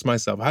first, I asked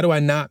myself, how do I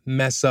not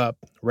mess up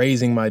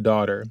raising my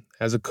daughter?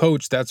 As a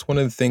coach, that's one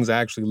of the things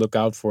I actually look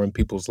out for in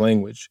people's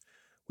language.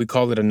 We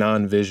call it a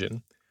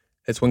non-vision.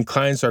 It's when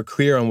clients are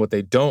clear on what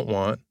they don't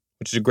want,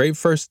 which is a great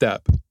first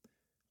step,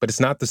 but it's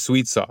not the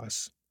sweet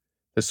sauce.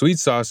 The sweet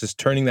sauce is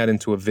turning that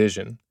into a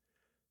vision.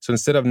 So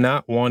instead of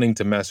not wanting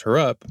to mess her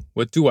up,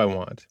 what do I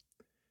want?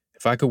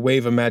 If I could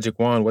wave a magic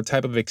wand, what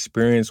type of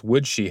experience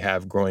would she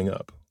have growing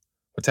up?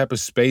 What type of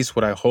space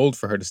would I hold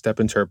for her to step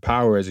into her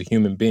power as a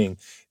human being?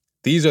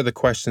 These are the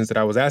questions that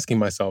I was asking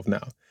myself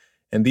now,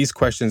 and these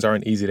questions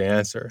aren't easy to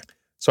answer.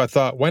 So I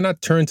thought, why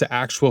not turn to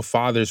actual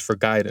fathers for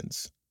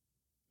guidance?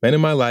 Men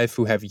in my life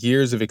who have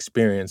years of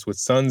experience with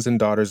sons and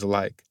daughters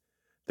alike.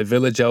 The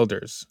village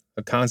elders,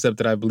 a concept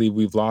that I believe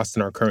we've lost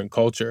in our current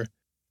culture.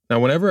 Now,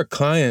 whenever a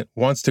client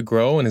wants to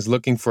grow and is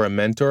looking for a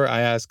mentor,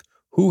 I ask,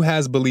 who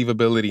has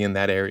believability in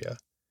that area?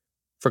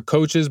 For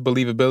coaches,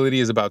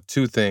 believability is about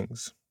two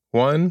things.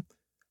 One,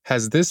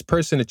 has this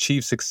person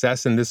achieved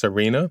success in this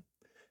arena?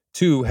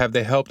 Two, have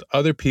they helped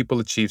other people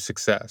achieve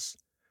success?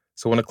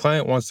 So when a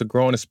client wants to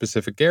grow in a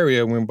specific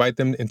area, we invite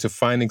them into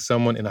finding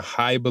someone in a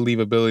high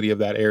believability of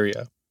that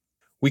area.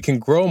 We can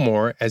grow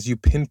more as you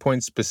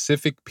pinpoint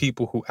specific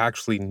people who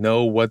actually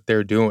know what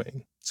they're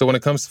doing. So when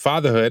it comes to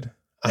fatherhood,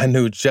 I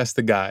knew just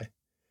the guy.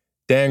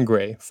 Dan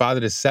Gray, father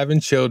to 7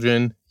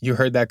 children. You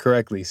heard that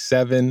correctly,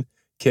 7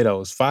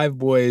 kiddos, 5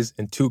 boys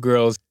and 2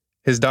 girls.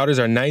 His daughters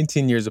are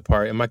 19 years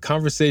apart. In my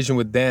conversation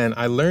with Dan,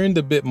 I learned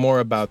a bit more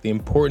about the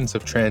importance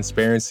of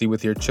transparency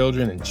with your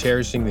children and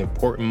cherishing the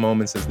important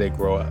moments as they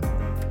grow up.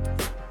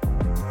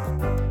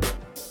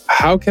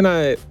 How can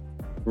I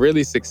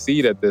really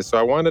succeed at this? So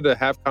I wanted to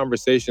have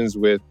conversations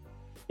with,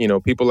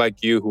 people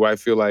like you who I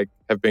feel like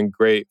have been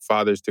great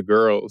fathers to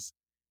girls.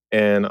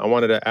 And I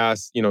wanted to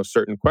ask,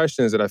 certain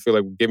questions that I feel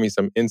like would give me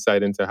some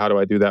insight into how do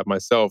I do that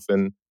myself.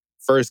 And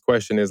first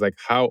question is like,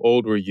 how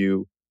old were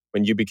you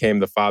when you became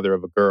the father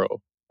of a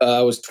girl?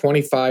 I was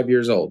 25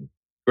 years old.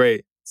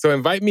 Great. So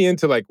invite me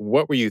into like,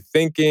 what were you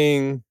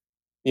thinking?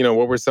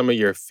 What were some of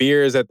your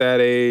fears at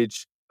that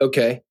age?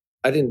 Okay.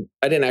 I didn't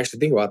actually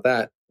think about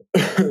that.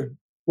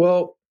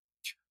 Well,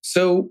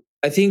 so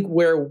I think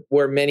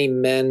where many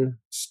men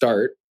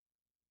start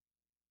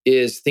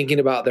is thinking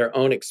about their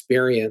own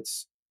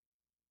experience.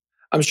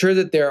 I'm sure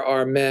that there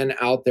are men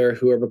out there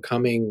who are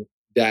becoming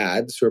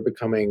dads, who are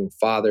becoming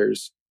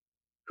fathers,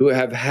 who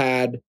have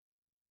had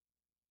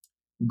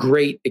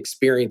great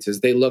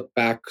experiences. They look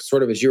back,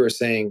 sort of as you were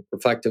saying,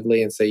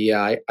 reflectively and say,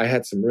 yeah, I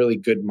had some really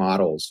good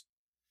models.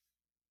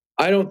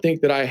 I don't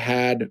think that I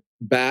had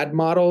bad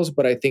models,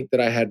 but I think that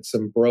I had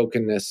some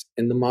brokenness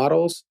in the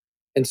models.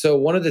 And so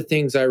one of the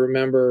things I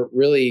remember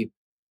really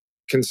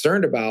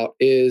concerned about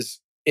is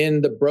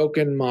in the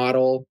broken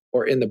model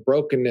or in the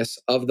brokenness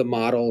of the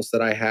models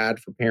that I had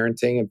for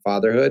parenting and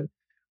fatherhood,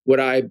 would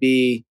I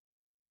be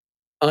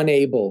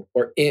unable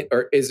or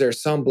is there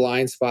some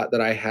blind spot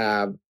that I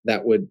have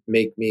that would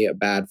make me a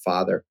bad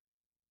father?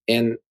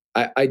 And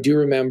I do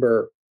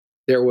remember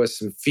there was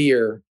some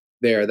fear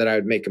there that I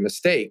would make a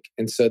mistake.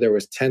 And so there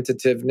was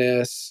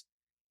tentativeness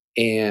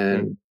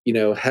and,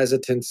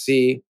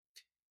 hesitancy.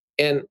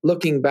 And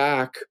looking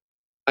back,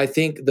 I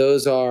think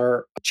those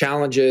are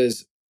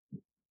challenges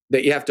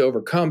that you have to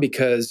overcome,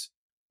 because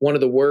one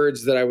of the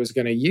words that I was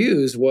going to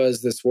use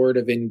was this word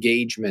of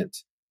engagement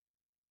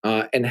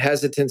and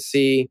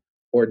hesitancy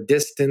or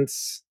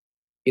distance,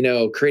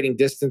 creating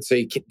distance so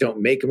you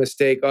don't make a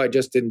mistake. Oh, I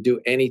just didn't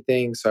do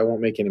anything, so I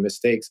won't make any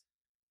mistakes.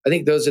 I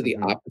think those are the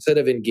opposite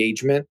of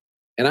engagement.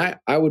 And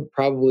I would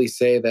probably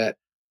say that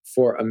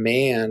for a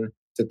man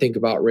to think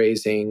about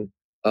raising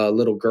a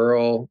little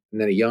girl and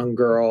then a young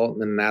girl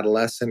and then an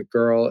adolescent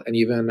girl and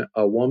even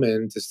a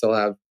woman to still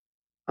have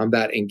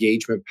that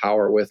engagement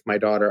power with my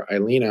daughter,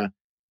 Eilina,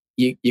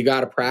 you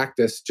got to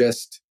practice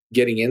just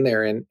getting in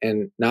there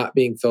and not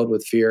being filled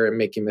with fear and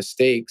making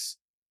mistakes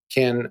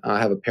can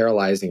have a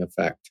paralyzing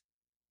effect.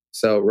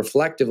 So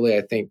reflectively,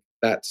 I think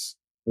that's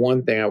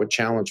one thing I would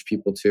challenge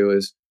people to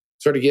is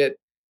sort of get,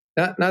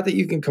 not that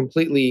you can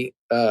completely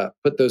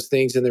put those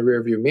things in the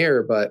rearview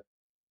mirror, but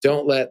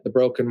don't let the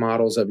broken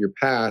models of your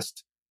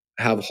past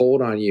have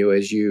hold on you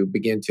as you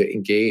begin to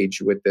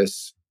engage with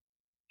this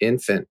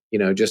infant,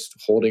 just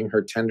holding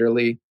her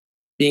tenderly,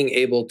 being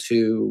able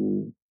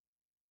to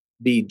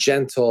be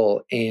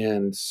gentle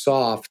and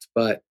soft,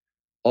 but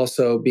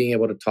also being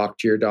able to talk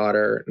to your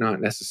daughter,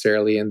 not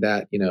necessarily in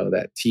that,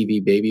 that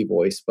TV baby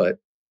voice, but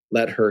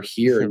let her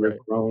hear your Right.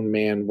 grown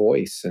man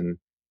voice and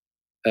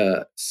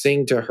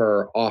sing to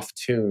her off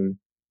tune,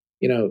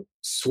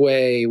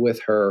 sway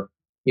with her,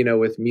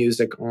 with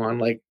music on.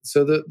 Like,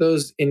 so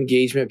those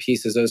engagement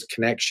pieces, those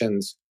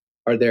connections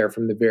are there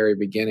from the very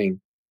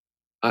beginning.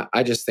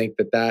 I just think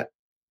that,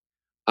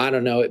 I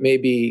don't know, it may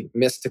be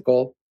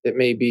mystical, it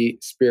may be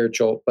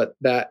spiritual, but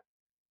that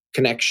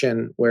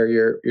connection where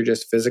you're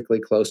just physically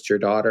close to your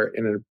daughter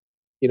in a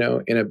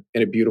in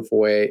a beautiful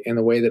way, in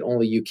the way that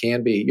only you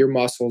can be. Your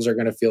muscles are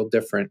going to feel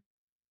different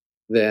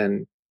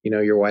than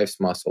your wife's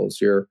muscles.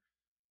 The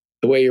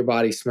way your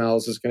body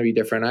smells is going to be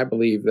different. I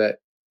believe that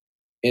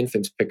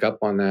infants pick up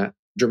on that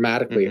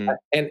dramatically.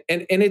 Mm-hmm.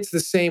 And it's the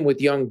same with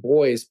young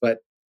boys, but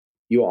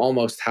you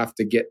almost have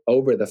to get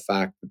over the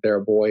fact that they're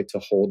a boy to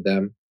hold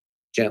them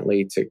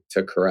gently,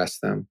 to caress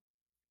them.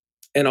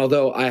 And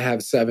although I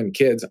have 7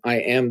 kids, I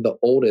am the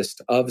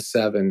oldest of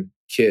 7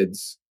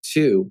 kids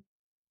too.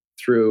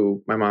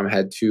 Through my mom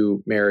had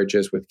 2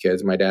 marriages with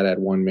kids. My dad had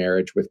 1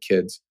 marriage with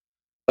kids.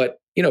 But,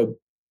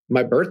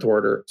 my birth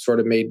order sort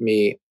of made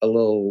me a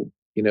little,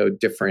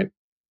 different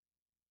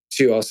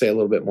too. I'll say a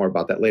little bit more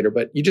about that later.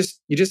 But you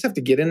just have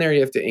to get in there.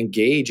 You have to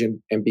engage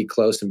and be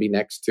close and be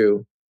next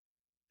to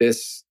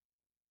this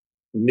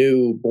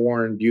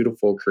newborn,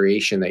 beautiful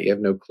creation that you have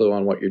no clue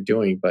on what you're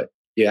doing, but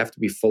you have to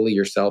be fully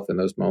yourself in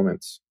those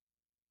moments.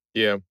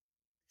 Yeah.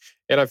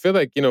 And I feel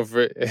like,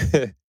 for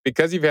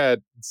because you've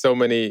had so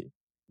many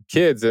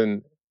kids,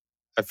 and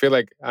I feel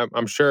like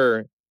I'm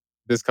sure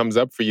this comes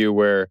up for you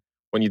where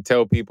when you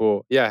tell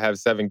people, yeah, I have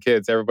 7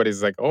 kids,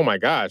 everybody's like, oh my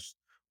gosh,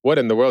 what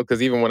in the world?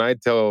 Because even when I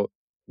tell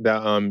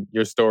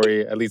your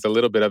story, at least a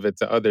little bit of it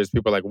to others,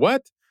 people are like,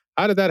 what?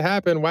 How did that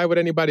happen? Why would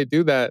anybody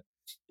do that?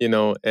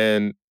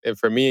 And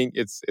for me,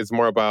 it's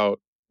more about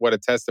what a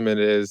testament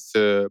it is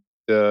to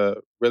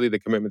the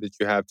commitment that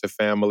you have to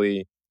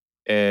family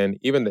and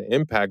even the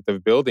impact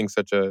of building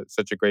such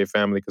a great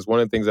family. Because one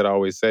of the things that I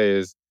always say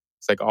is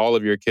it's like all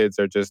of your kids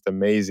are just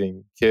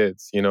amazing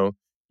kids.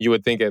 You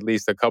would think at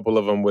least a couple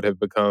of them would have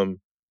become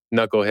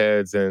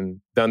knuckleheads and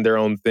done their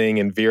own thing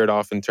and veered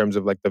off in terms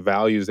of like the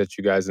values that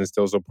you guys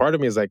instill. So part of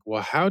me is like,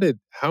 well, how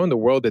in the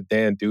world did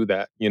Dan do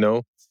that?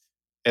 And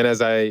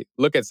as I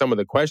look at some of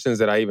the questions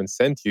that I even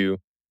sent you,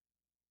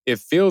 it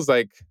feels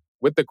like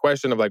with the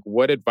question of like,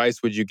 what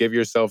advice would you give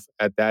yourself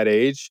at that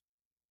age?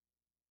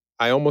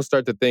 I almost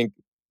start to think,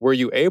 were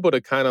you able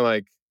to kind of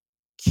like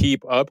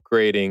keep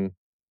upgrading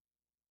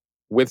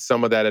with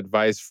some of that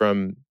advice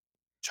from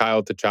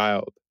child to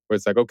child, where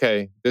it's like,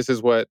 okay, this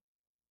is what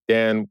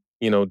Dan,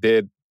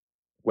 did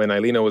when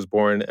Ailina was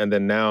born. And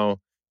then now,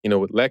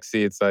 with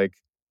Lexi, it's like,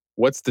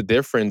 what's the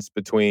difference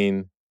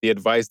between the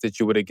advice that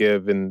you would have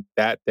given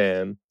that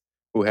Dan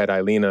who had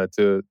Ailina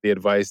to the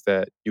advice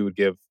that you would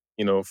give,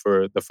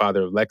 for the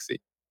father of Lexi?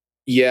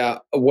 Yeah,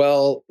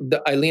 well,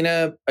 the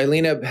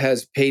Ailina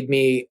has paid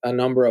me a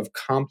number of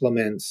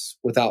compliments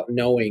without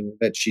knowing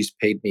that she's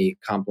paid me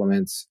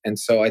compliments. And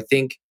so I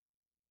think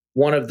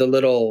one of the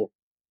little,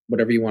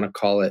 whatever you want to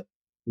call it,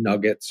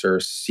 nuggets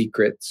or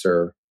secrets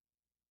or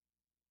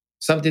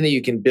something that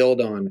you can build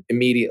on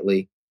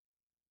immediately.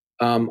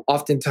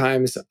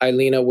 Oftentimes,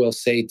 Ailina will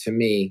say to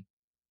me,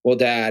 well,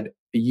 Dad,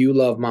 you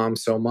love Mom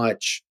so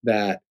much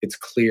that it's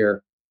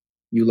clear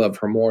you love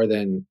her more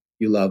than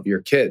you love your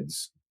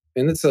kids.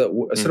 And it's a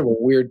sort of a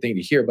weird thing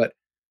to hear, but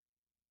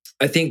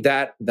I think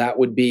that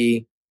would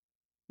be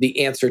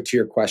the answer to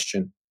your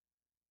question.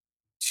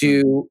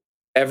 To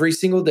every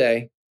single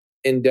day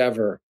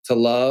endeavor to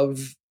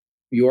love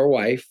your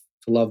wife,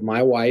 to love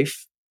my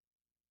wife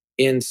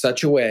in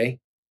such a way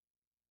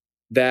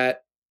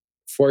that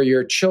for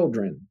your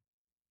children,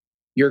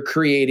 you're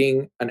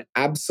creating an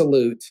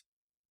absolute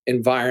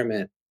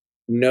environment,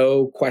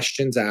 no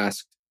questions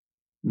asked.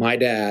 My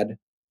dad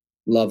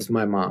loves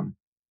my mom.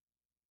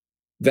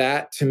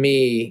 That to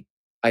me,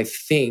 I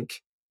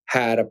think,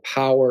 had a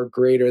power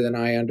greater than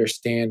I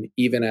understand,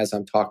 even as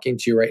I'm talking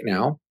to you right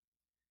now.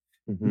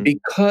 Mm-hmm.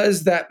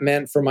 Because that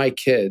meant for my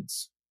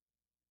kids,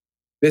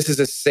 this is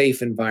a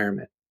safe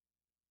environment.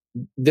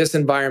 This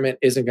environment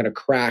isn't going to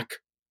crack.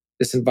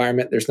 This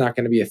environment, there's not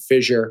going to be a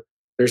fissure.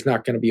 There's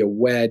not going to be a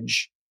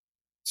wedge.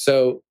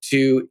 So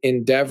to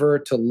endeavor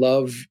to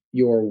love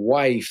your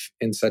wife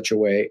in such a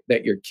way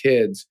that your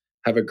kids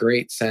have a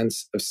great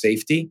sense of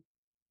safety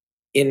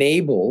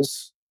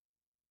enables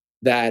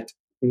that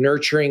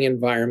nurturing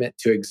environment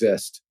to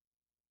exist.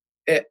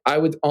 I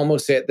would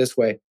almost say it this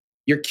way.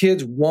 Your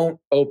kids won't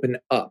open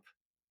up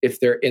if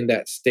they're in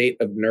that state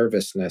of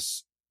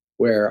nervousness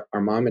where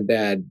are mom and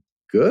dad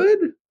good?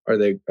 Are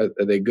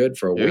they good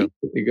for a week?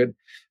 Are they good?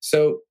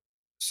 So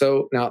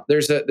now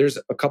there's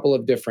a couple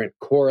of different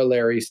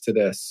corollaries to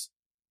this.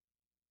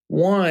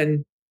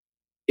 One,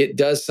 it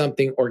does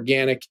something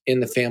organic in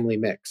the family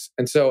mix.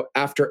 And so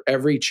after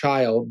every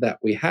child that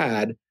we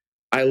had,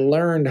 I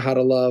learned how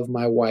to love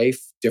my wife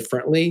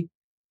differently.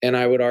 And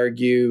I would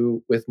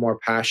argue with more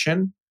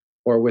passion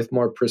or with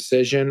more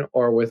precision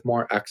or with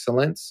more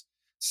excellence.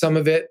 Some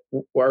of it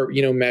are,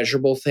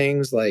 measurable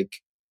things like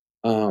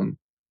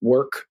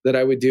work that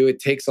I would do. It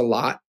takes a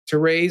lot to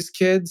raise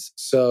kids.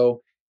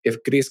 So if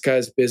Griska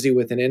is busy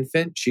with an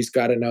infant, she's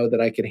got to know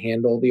that I can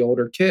handle the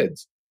older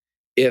kids.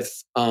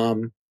 If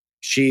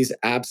she's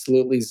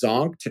absolutely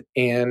zonked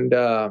and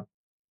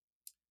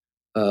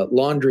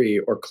laundry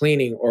or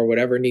cleaning or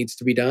whatever needs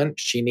to be done,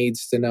 she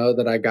needs to know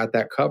that I got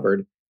that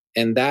covered.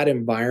 And that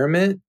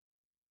environment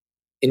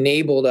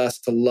enabled us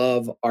to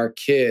love our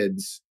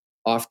kids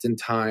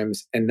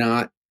oftentimes and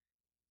not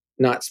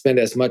spend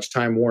as much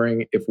time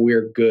worrying if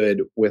we're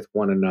good with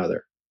one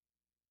another.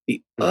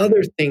 The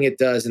other thing it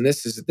does, and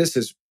this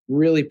is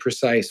really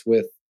precise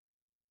with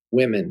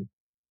women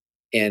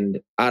and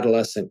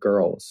adolescent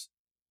girls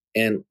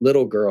and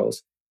little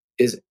girls,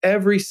 is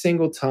every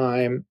single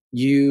time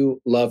you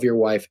love your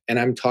wife, and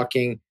I'm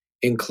talking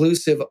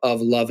inclusive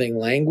of loving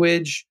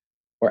language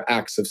or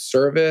acts of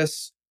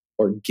service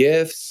or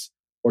gifts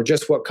or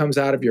just what comes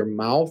out of your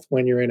mouth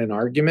when you're in an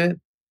argument,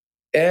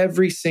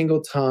 every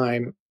single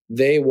time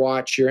they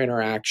watch your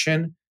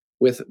interaction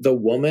with the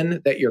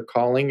woman that you're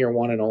calling your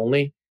one and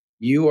only,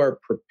 you are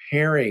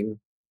preparing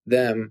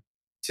them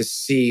to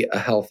see a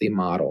healthy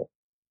model.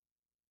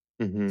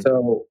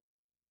 So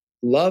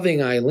loving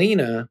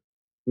Eilina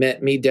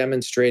meant me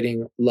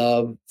demonstrating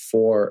love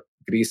for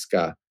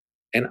Griska.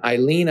 And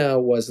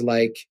Eilina was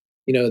like,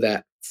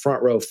 that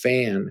front row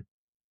fan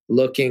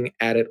looking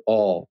at it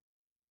all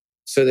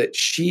so that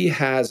she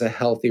has a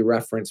healthy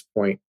reference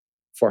point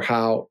for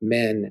how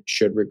men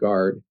should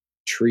regard,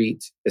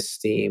 treat,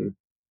 esteem,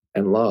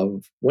 and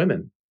love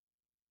women.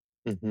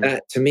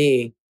 That to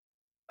me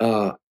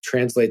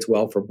translates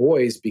well for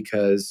boys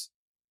because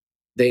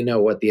they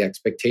know what the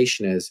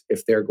expectation is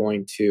if they're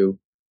going to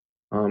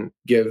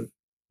give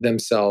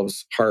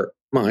themselves heart,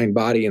 mind,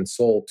 body, and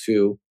soul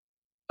to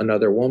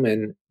another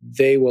woman.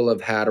 They will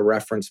have had a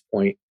reference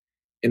point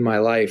in my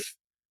life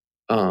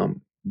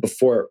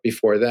before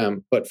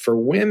them. But for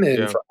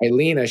women, for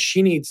Eilina,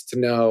 she needs to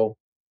know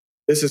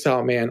this is how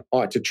a man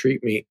ought to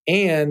treat me.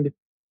 And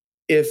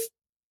if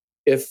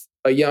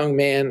a young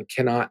man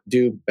cannot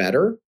do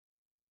better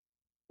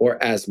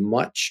or as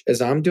much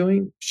as I'm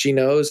doing, she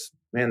knows,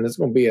 man, there's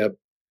going to be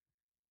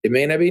it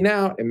may not be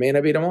now, it may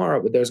not be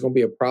tomorrow, but there's going to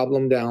be a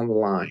problem down the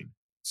line.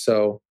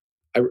 So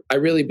I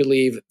really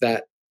believe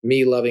that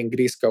me loving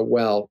Griska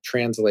well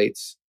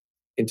translates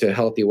into a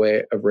healthy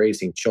way of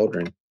raising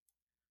children.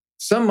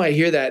 Some might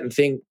hear that and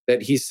think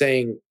that he's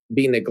saying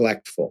be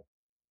neglectful.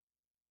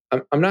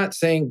 I'm not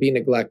saying be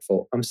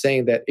neglectful. I'm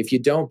saying that if you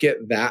don't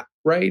get that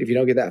right, if you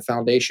don't get that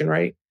foundation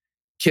right,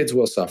 kids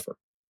will suffer.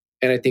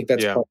 And I think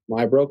that's part of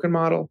my broken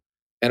model.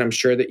 And I'm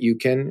sure that you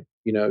can,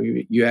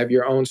 you have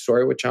your own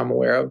story, which I'm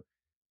aware of.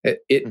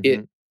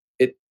 It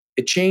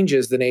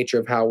changes the nature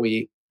of how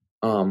we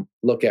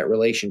look at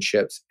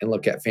relationships and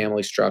look at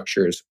family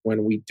structures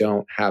when we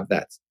don't have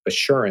that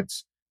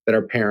assurance that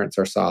our parents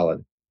are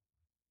solid.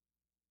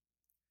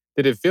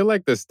 Did it feel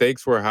like the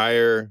stakes were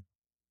higher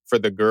for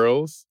the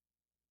girls?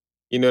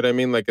 You know what I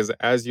mean? Like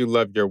as you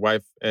love your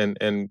wife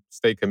and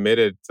stay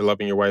committed to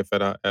loving your wife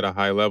at a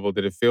high level,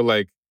 did it feel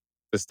like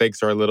the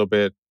stakes are a little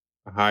bit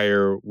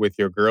higher with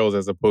your girls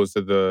as opposed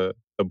to the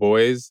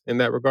boys in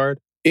that regard?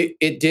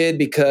 It did,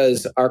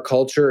 because our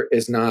culture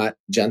is not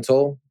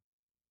gentle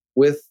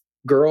with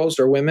girls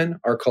or women.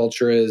 Our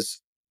culture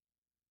is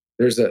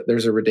there's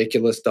a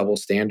ridiculous double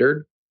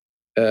standard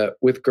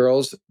with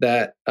girls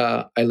that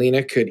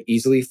Eilina could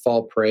easily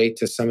fall prey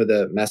to some of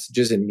the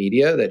messages in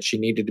media that she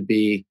needed to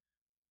be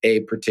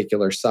a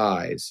particular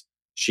size.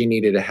 She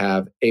needed to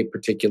have a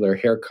particular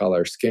hair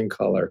color, skin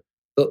color.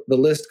 The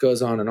list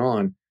goes on and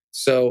on.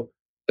 So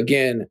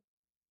again,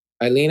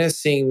 Eilina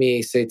seeing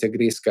me say to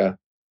Griska,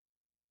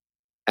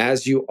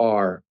 as you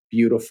are,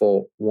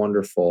 beautiful,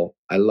 wonderful,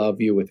 I love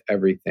you with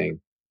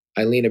everything.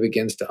 Eilina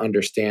begins to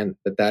understand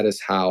that that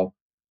is how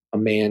a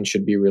man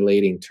should be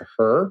relating to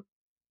her.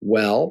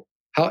 Well,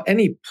 how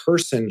any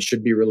person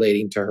should be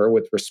relating to her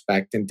with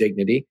respect and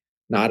dignity,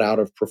 not out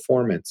of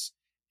performance.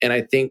 And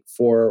I think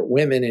for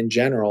women in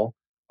general,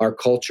 our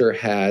culture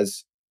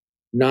has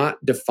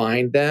not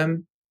defined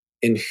them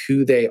in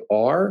who they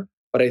are,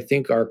 but I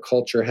think our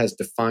culture has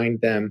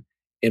defined them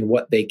in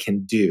what they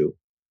can do.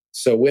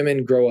 So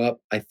women grow up,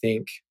 I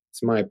think,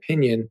 it's my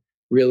opinion,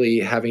 really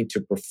having to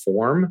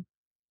perform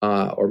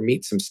or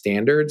meet some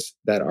standards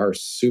that are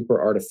super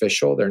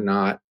artificial. They're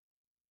not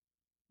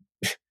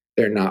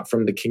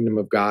from the kingdom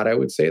of God, I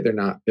would say. They're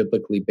not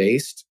biblically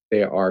based.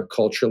 They are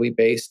culturally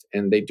based,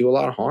 and they do a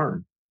lot of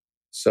harm.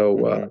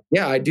 So,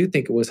 yeah, I do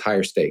think it was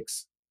higher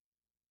stakes.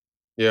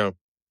 Yeah.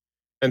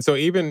 And so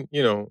even,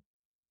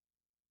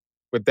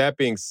 with that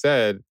being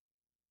said,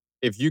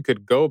 if you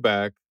could go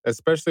back,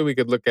 especially we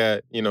could look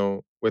at,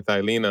 with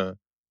Eilina,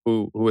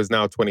 who is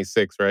now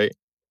 26, right?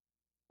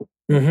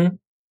 Mm-hmm.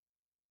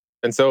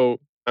 And so,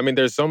 I mean,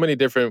 there's so many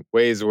different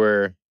ways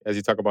where, as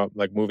you talk about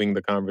like moving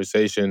the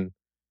conversation,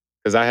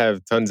 because I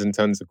have tons and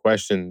tons of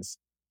questions.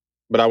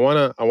 But I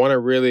wanna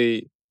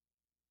really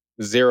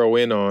zero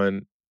in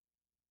on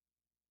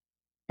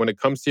when it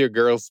comes to your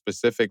girls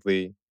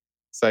specifically,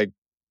 it's like,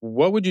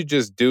 what would you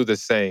just do the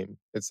same?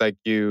 It's like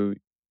you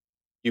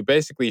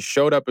basically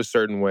showed up a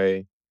certain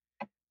way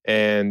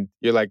and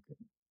you're like,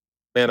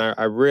 man,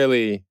 I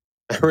really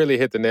I really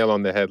hit the nail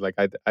on the head. Like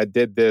I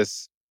did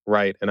this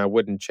right and I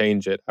wouldn't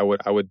change it. I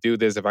would do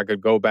this if I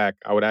could go back.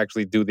 I would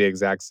actually do the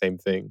exact same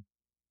thing.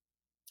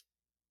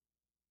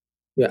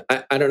 Yeah,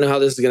 I don't know how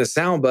this is going to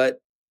sound,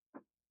 but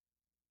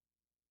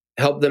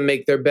help them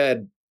make their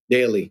bed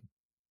daily.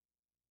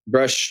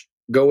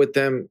 Go with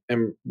them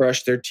and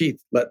brush their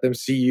teeth. Let them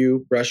see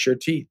you brush your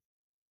teeth.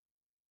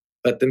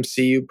 Let them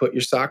see you put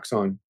your socks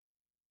on.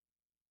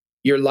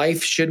 Your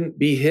life shouldn't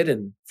be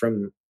hidden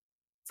from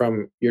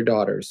your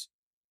daughters.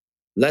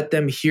 Let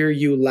them hear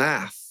you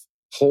laugh.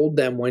 Hold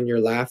them when you're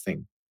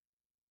laughing.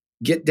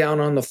 Get down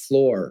on the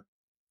floor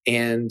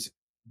and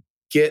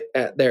get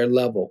at their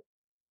level.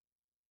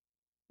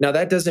 Now,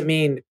 that doesn't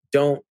mean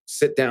don't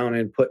sit down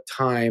and put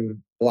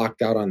time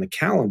blocked out on the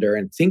calendar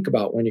and think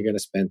about when you're going to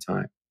spend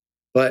time.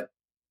 But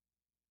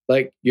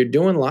like you're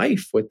doing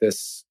life with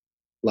this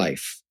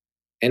life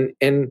and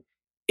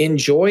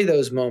enjoy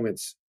those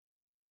moments.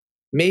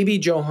 Maybe,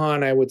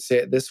 Johan, I would say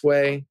it this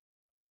way.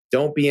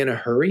 Don't be in a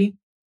hurry.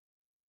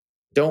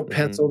 Don't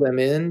pencil them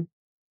in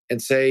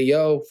and say,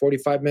 yo,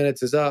 45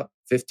 minutes is up,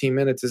 15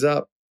 minutes is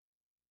up.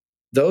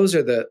 Those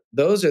are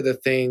the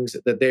things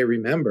that they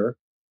remember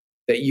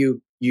that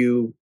you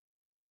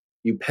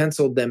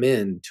penciled them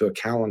in to a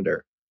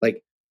calendar.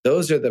 Like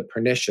those are the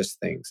pernicious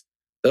things.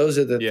 Those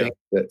are the things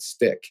that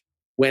stick.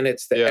 When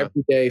it's the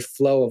everyday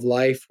flow of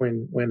life,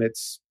 when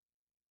it's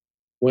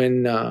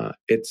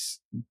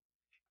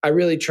I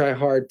really try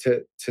hard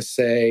to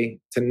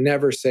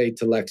never say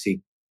to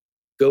Lexi,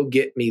 go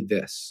get me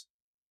this.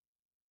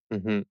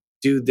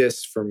 Do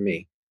this for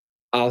me.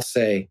 I'll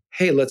say,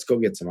 hey, let's go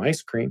get some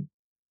ice cream.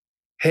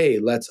 Hey,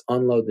 let's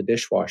unload the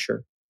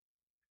dishwasher.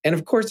 And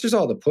of course, there's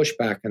all the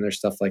pushback and there's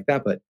stuff like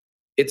that, but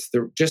it's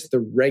just the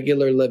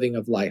regular living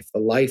of life, the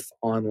life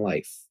on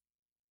life.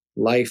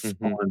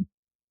 On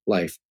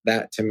life.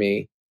 That to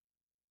me,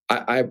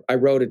 I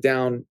wrote it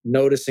down,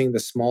 noticing the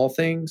small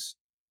things.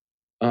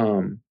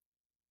 And,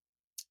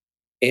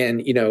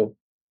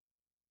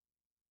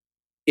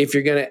 if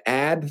you're going to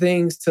add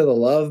things to the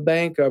love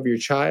bank of your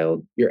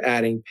child, you're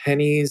adding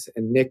pennies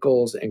and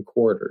nickels and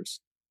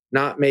quarters,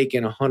 not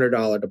making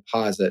 $100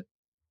 deposit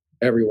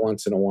every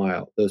once in a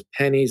while. Those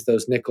pennies,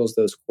 those nickels,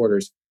 those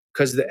quarters,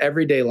 because the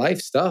everyday life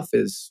stuff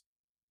is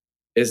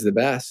the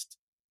best.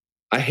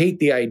 I hate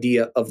the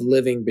idea of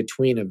living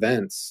between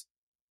events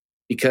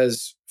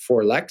because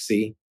for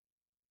Lexi,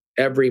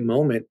 every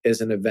moment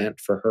is an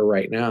event for her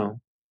right now.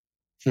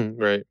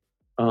 Right.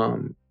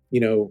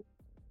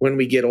 When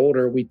we get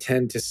older, we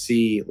tend to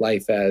see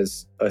life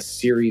as a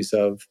series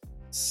of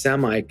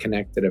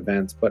semi-connected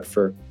events. But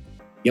for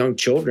young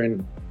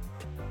children,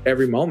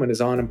 every moment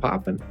is on and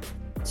popping.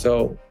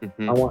 So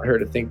I want her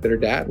to think that her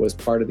dad was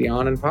part of the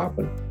on and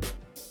popping.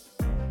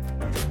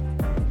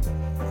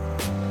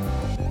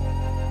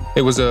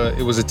 It was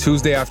a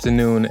Tuesday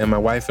afternoon, and my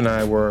wife and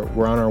I were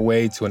on our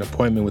way to an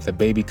appointment with a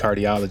baby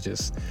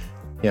cardiologist.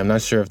 Yeah, I'm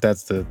not sure if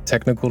that's the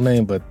technical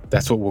name, but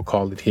that's what we'll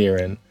call it here.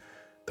 And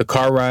the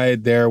car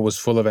ride there was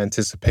full of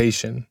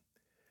anticipation.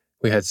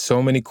 We had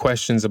so many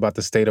questions about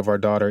the state of our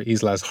daughter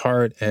Isla's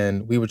heart,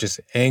 and we were just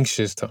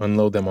anxious to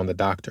unload them on the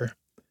doctor.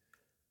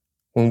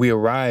 When we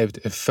arrived,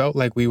 it felt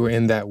like we were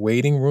in that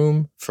waiting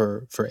room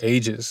for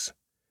ages.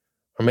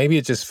 Or maybe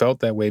it just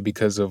felt that way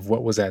because of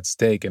what was at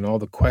stake and all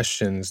the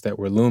questions that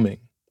were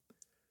looming.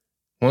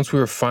 Once we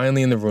were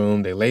finally in the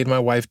room, they laid my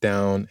wife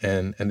down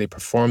and they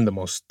performed the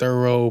most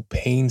thorough,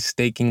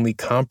 painstakingly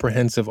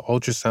comprehensive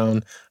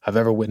ultrasound I've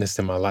ever witnessed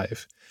in my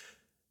life.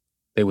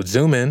 They would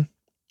zoom in,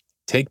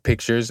 take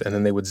pictures, and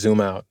then they would zoom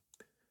out.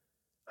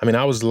 I mean,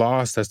 I was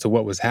lost as to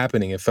what was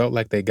happening. It felt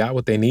like they got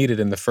what they needed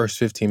in the first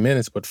 15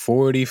 minutes, but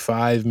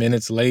 45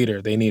 minutes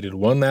later, they needed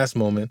one last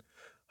moment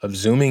of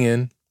zooming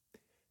in,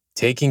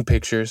 taking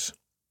pictures,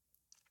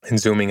 and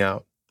zooming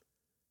out.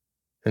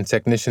 And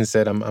technician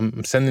said,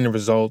 I'm sending the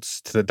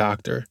results to the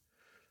doctor.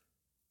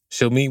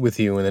 She'll meet with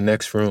you in the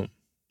next room.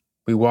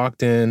 We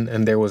walked in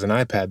and there was an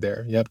iPad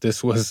there. Yep,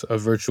 this was a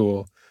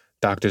virtual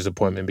doctor's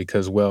appointment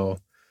because, well,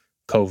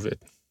 COVID.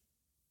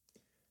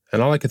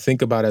 And all I could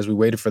think about as we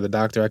waited for the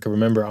doctor, I could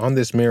remember on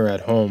this mirror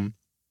at home,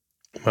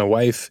 my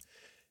wife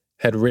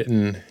had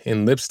written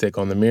in lipstick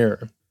on the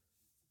mirror.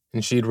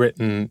 And she'd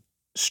written,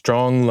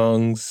 strong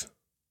lungs,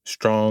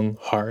 strong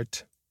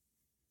heart.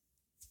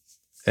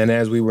 And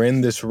as we were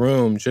in this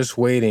room, just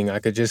waiting, I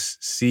could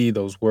just see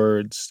those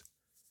words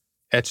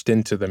etched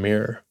into the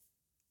mirror.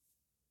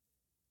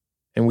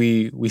 And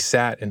we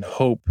sat in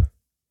hope.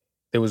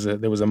 There was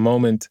a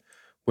moment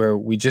where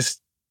we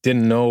just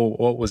didn't know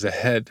what was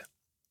ahead.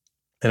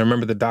 And I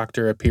remember the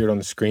doctor appeared on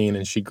the screen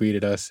and she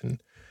greeted us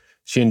and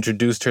she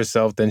introduced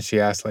herself. Then she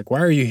asked, why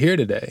are you here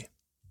today?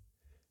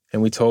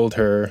 And we told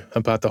her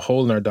about the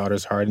hole in our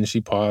daughter's heart, and she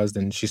paused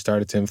and she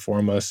started to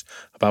inform us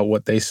about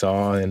what they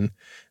saw. And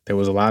there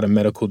was a lot of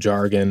medical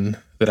jargon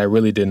that I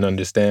really didn't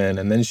understand.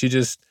 And then she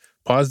just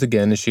paused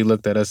again and she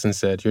looked at us and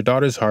said, "Your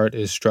daughter's heart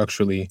is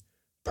structurally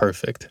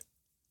perfect."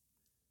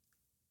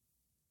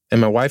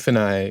 And my wife and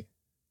I,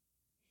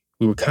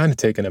 we were kind of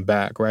taken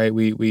aback, right?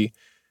 We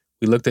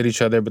looked at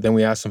each other, but then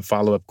we asked some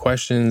follow-up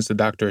questions. The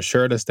doctor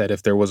assured us that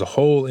if there was a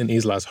hole in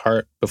Isla's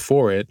heart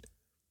before it,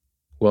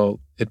 well,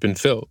 it'd been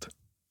filled.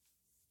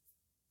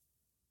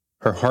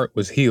 Her heart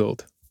was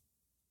healed.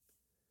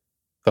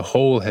 The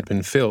hole had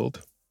been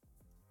filled.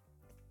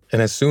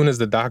 And as soon as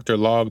the doctor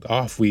logged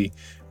off, we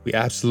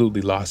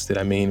absolutely lost it.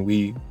 I mean,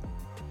 we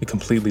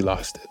completely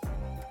lost it.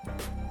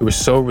 We were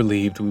so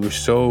relieved. We were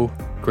so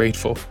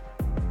grateful.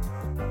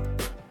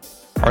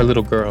 Our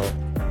little girl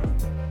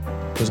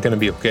was going to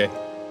be okay.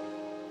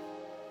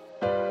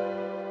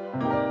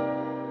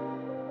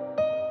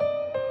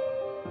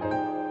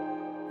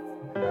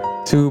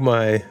 To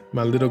my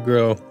little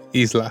girl,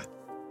 Isla,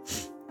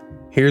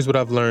 here's what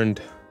I've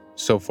learned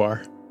so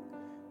far.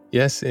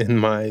 Yes, in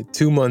my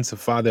 2 months of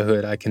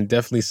fatherhood, I can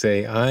definitely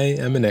say I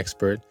am an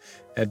expert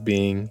at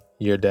being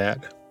your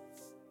dad.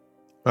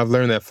 I've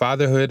learned that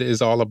fatherhood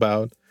is all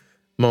about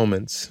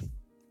moments,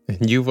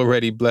 and you've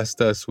already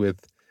blessed us with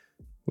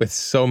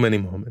so many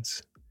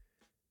moments.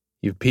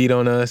 You've peed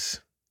on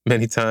us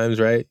many times,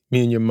 right?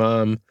 Me and your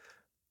mom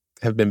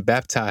have been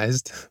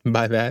baptized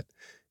by that.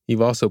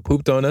 You've also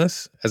pooped on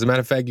us. As a matter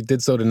of fact, you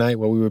did so tonight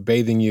while we were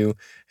bathing you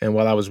and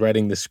while I was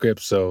writing the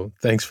script, so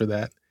thanks for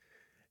that.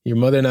 Your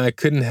mother and I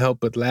couldn't help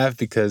but laugh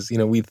because,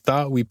 we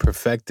thought we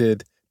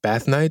perfected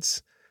bath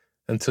nights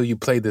until you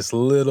played this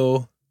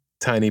little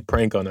tiny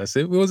prank on us.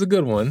 It was a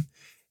good one.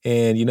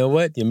 And you know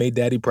what? You made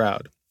Daddy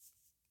proud.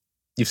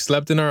 You've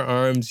slept in our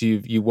arms.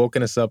 You've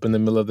woken us up in the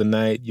middle of the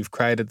night. You've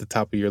cried at the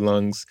top of your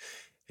lungs.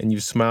 And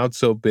you've smiled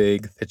so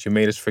big that you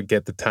made us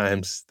forget the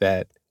times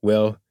that,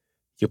 well,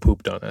 you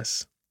pooped on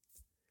us.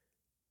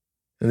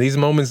 And these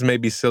moments may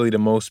be silly to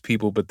most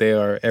people, but they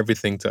are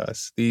everything to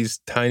us.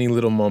 These tiny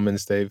little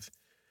moments, they've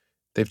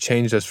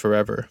changed us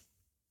forever.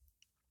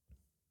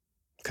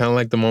 Kind of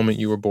like the moment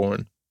you were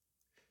born.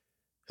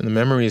 And the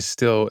memory is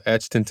still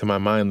etched into my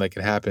mind like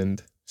it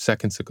happened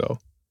seconds ago.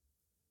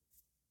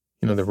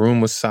 The room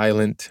was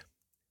silent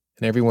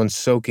and everyone's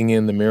soaking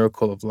in the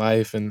miracle of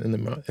life. And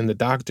the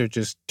doctor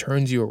just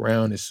turns you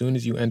around as soon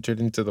as you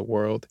entered into the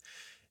world.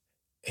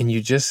 And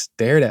you just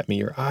stared at me.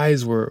 Your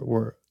eyes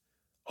were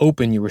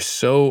open. You were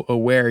so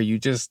aware. You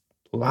just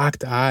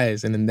locked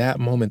eyes. And in that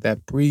moment,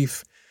 that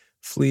brief,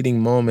 fleeting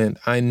moment,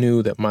 I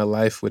knew that my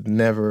life would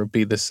never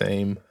be the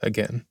same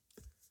again.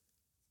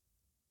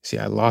 See,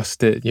 I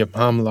lost it. Your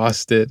mom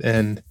lost it.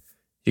 And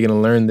you're going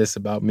to learn this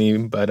about me.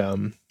 But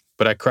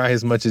I cry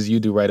as much as you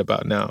do right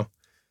about now.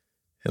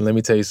 And let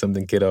me tell you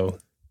something, kiddo.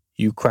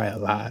 You cry a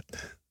lot.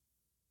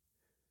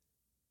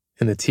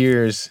 And the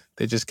tears,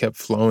 they just kept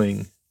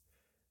flowing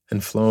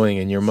and flowing.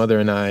 And your mother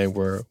and I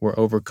were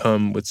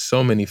overcome with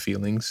so many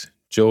feelings: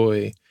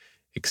 joy,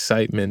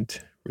 excitement,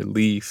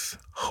 relief,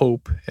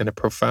 hope, and a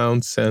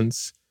profound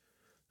sense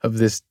of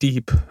this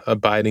deep,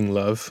 abiding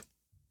love.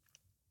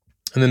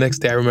 And the next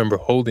day I remember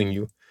holding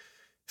you,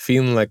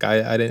 feeling like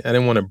I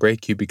didn't want to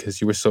break you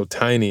because you were so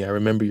tiny. I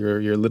remember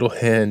your little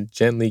hand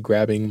gently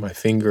grabbing my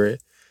finger.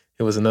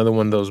 It was another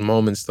one of those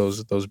moments,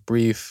 those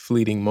brief,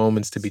 fleeting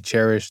moments to be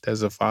cherished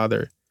as a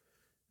father.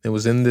 It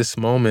was in this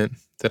moment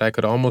that I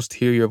could almost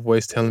hear your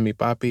voice telling me,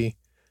 "Papi,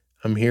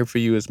 I'm here for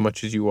you as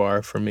much as you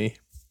are for me."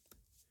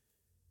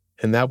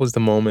 And that was the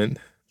moment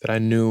that I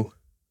knew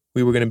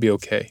we were going to be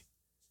okay,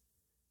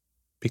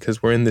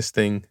 because we're in this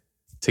thing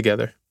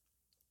together.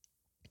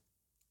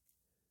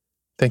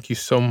 Thank you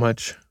so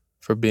much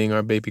for being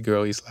our baby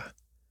girl, Isla.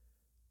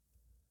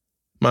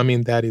 Mommy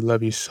and Daddy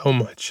love you so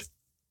much.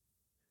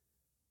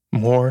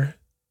 More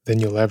than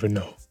you'll ever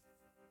know.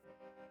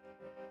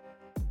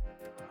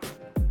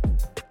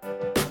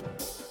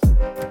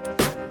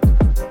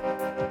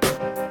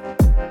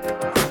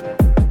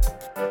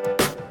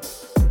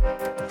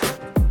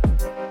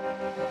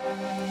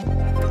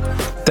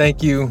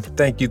 Thank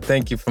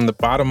you from the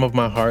bottom of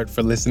my heart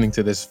for listening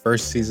to this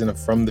first season of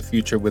From the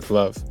Future with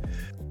Love.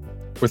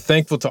 We're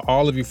thankful to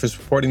all of you for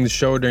supporting the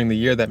show during the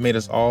year that made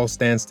us all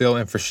stand still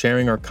and for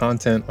sharing our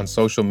content on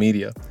social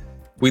media.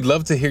 We'd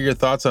love to hear your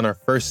thoughts on our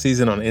first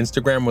season on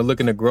Instagram. We're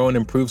looking to grow and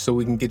improve so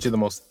we can get you the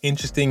most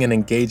interesting and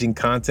engaging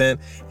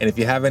content. And if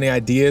you have any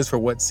ideas for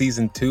what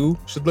season 2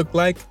 should look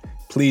like,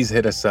 please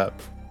hit us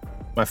up.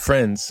 My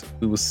friends,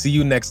 we will see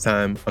you next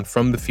time on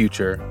From the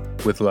Future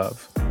with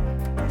Love.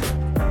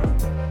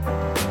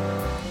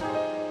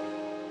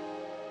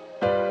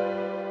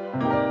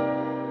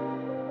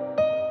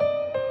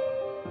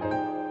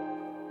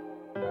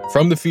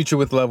 From the Future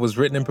with Love was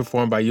written and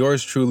performed by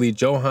yours truly,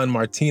 Johan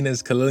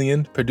Martinez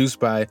Kalilian, produced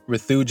by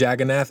Rithu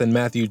Jagannath and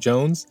Matthew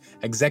Jones,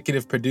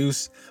 executive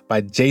produced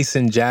by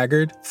Jason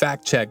Jaggard,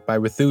 fact checked by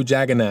Rithu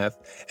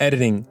Jagannath,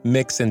 editing,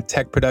 mix, and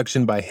tech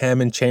production by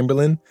Hammond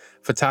Chamberlain,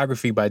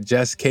 photography by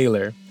Jess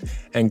Kaler,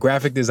 and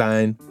graphic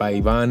design by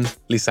Ivan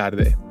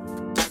Lizarde.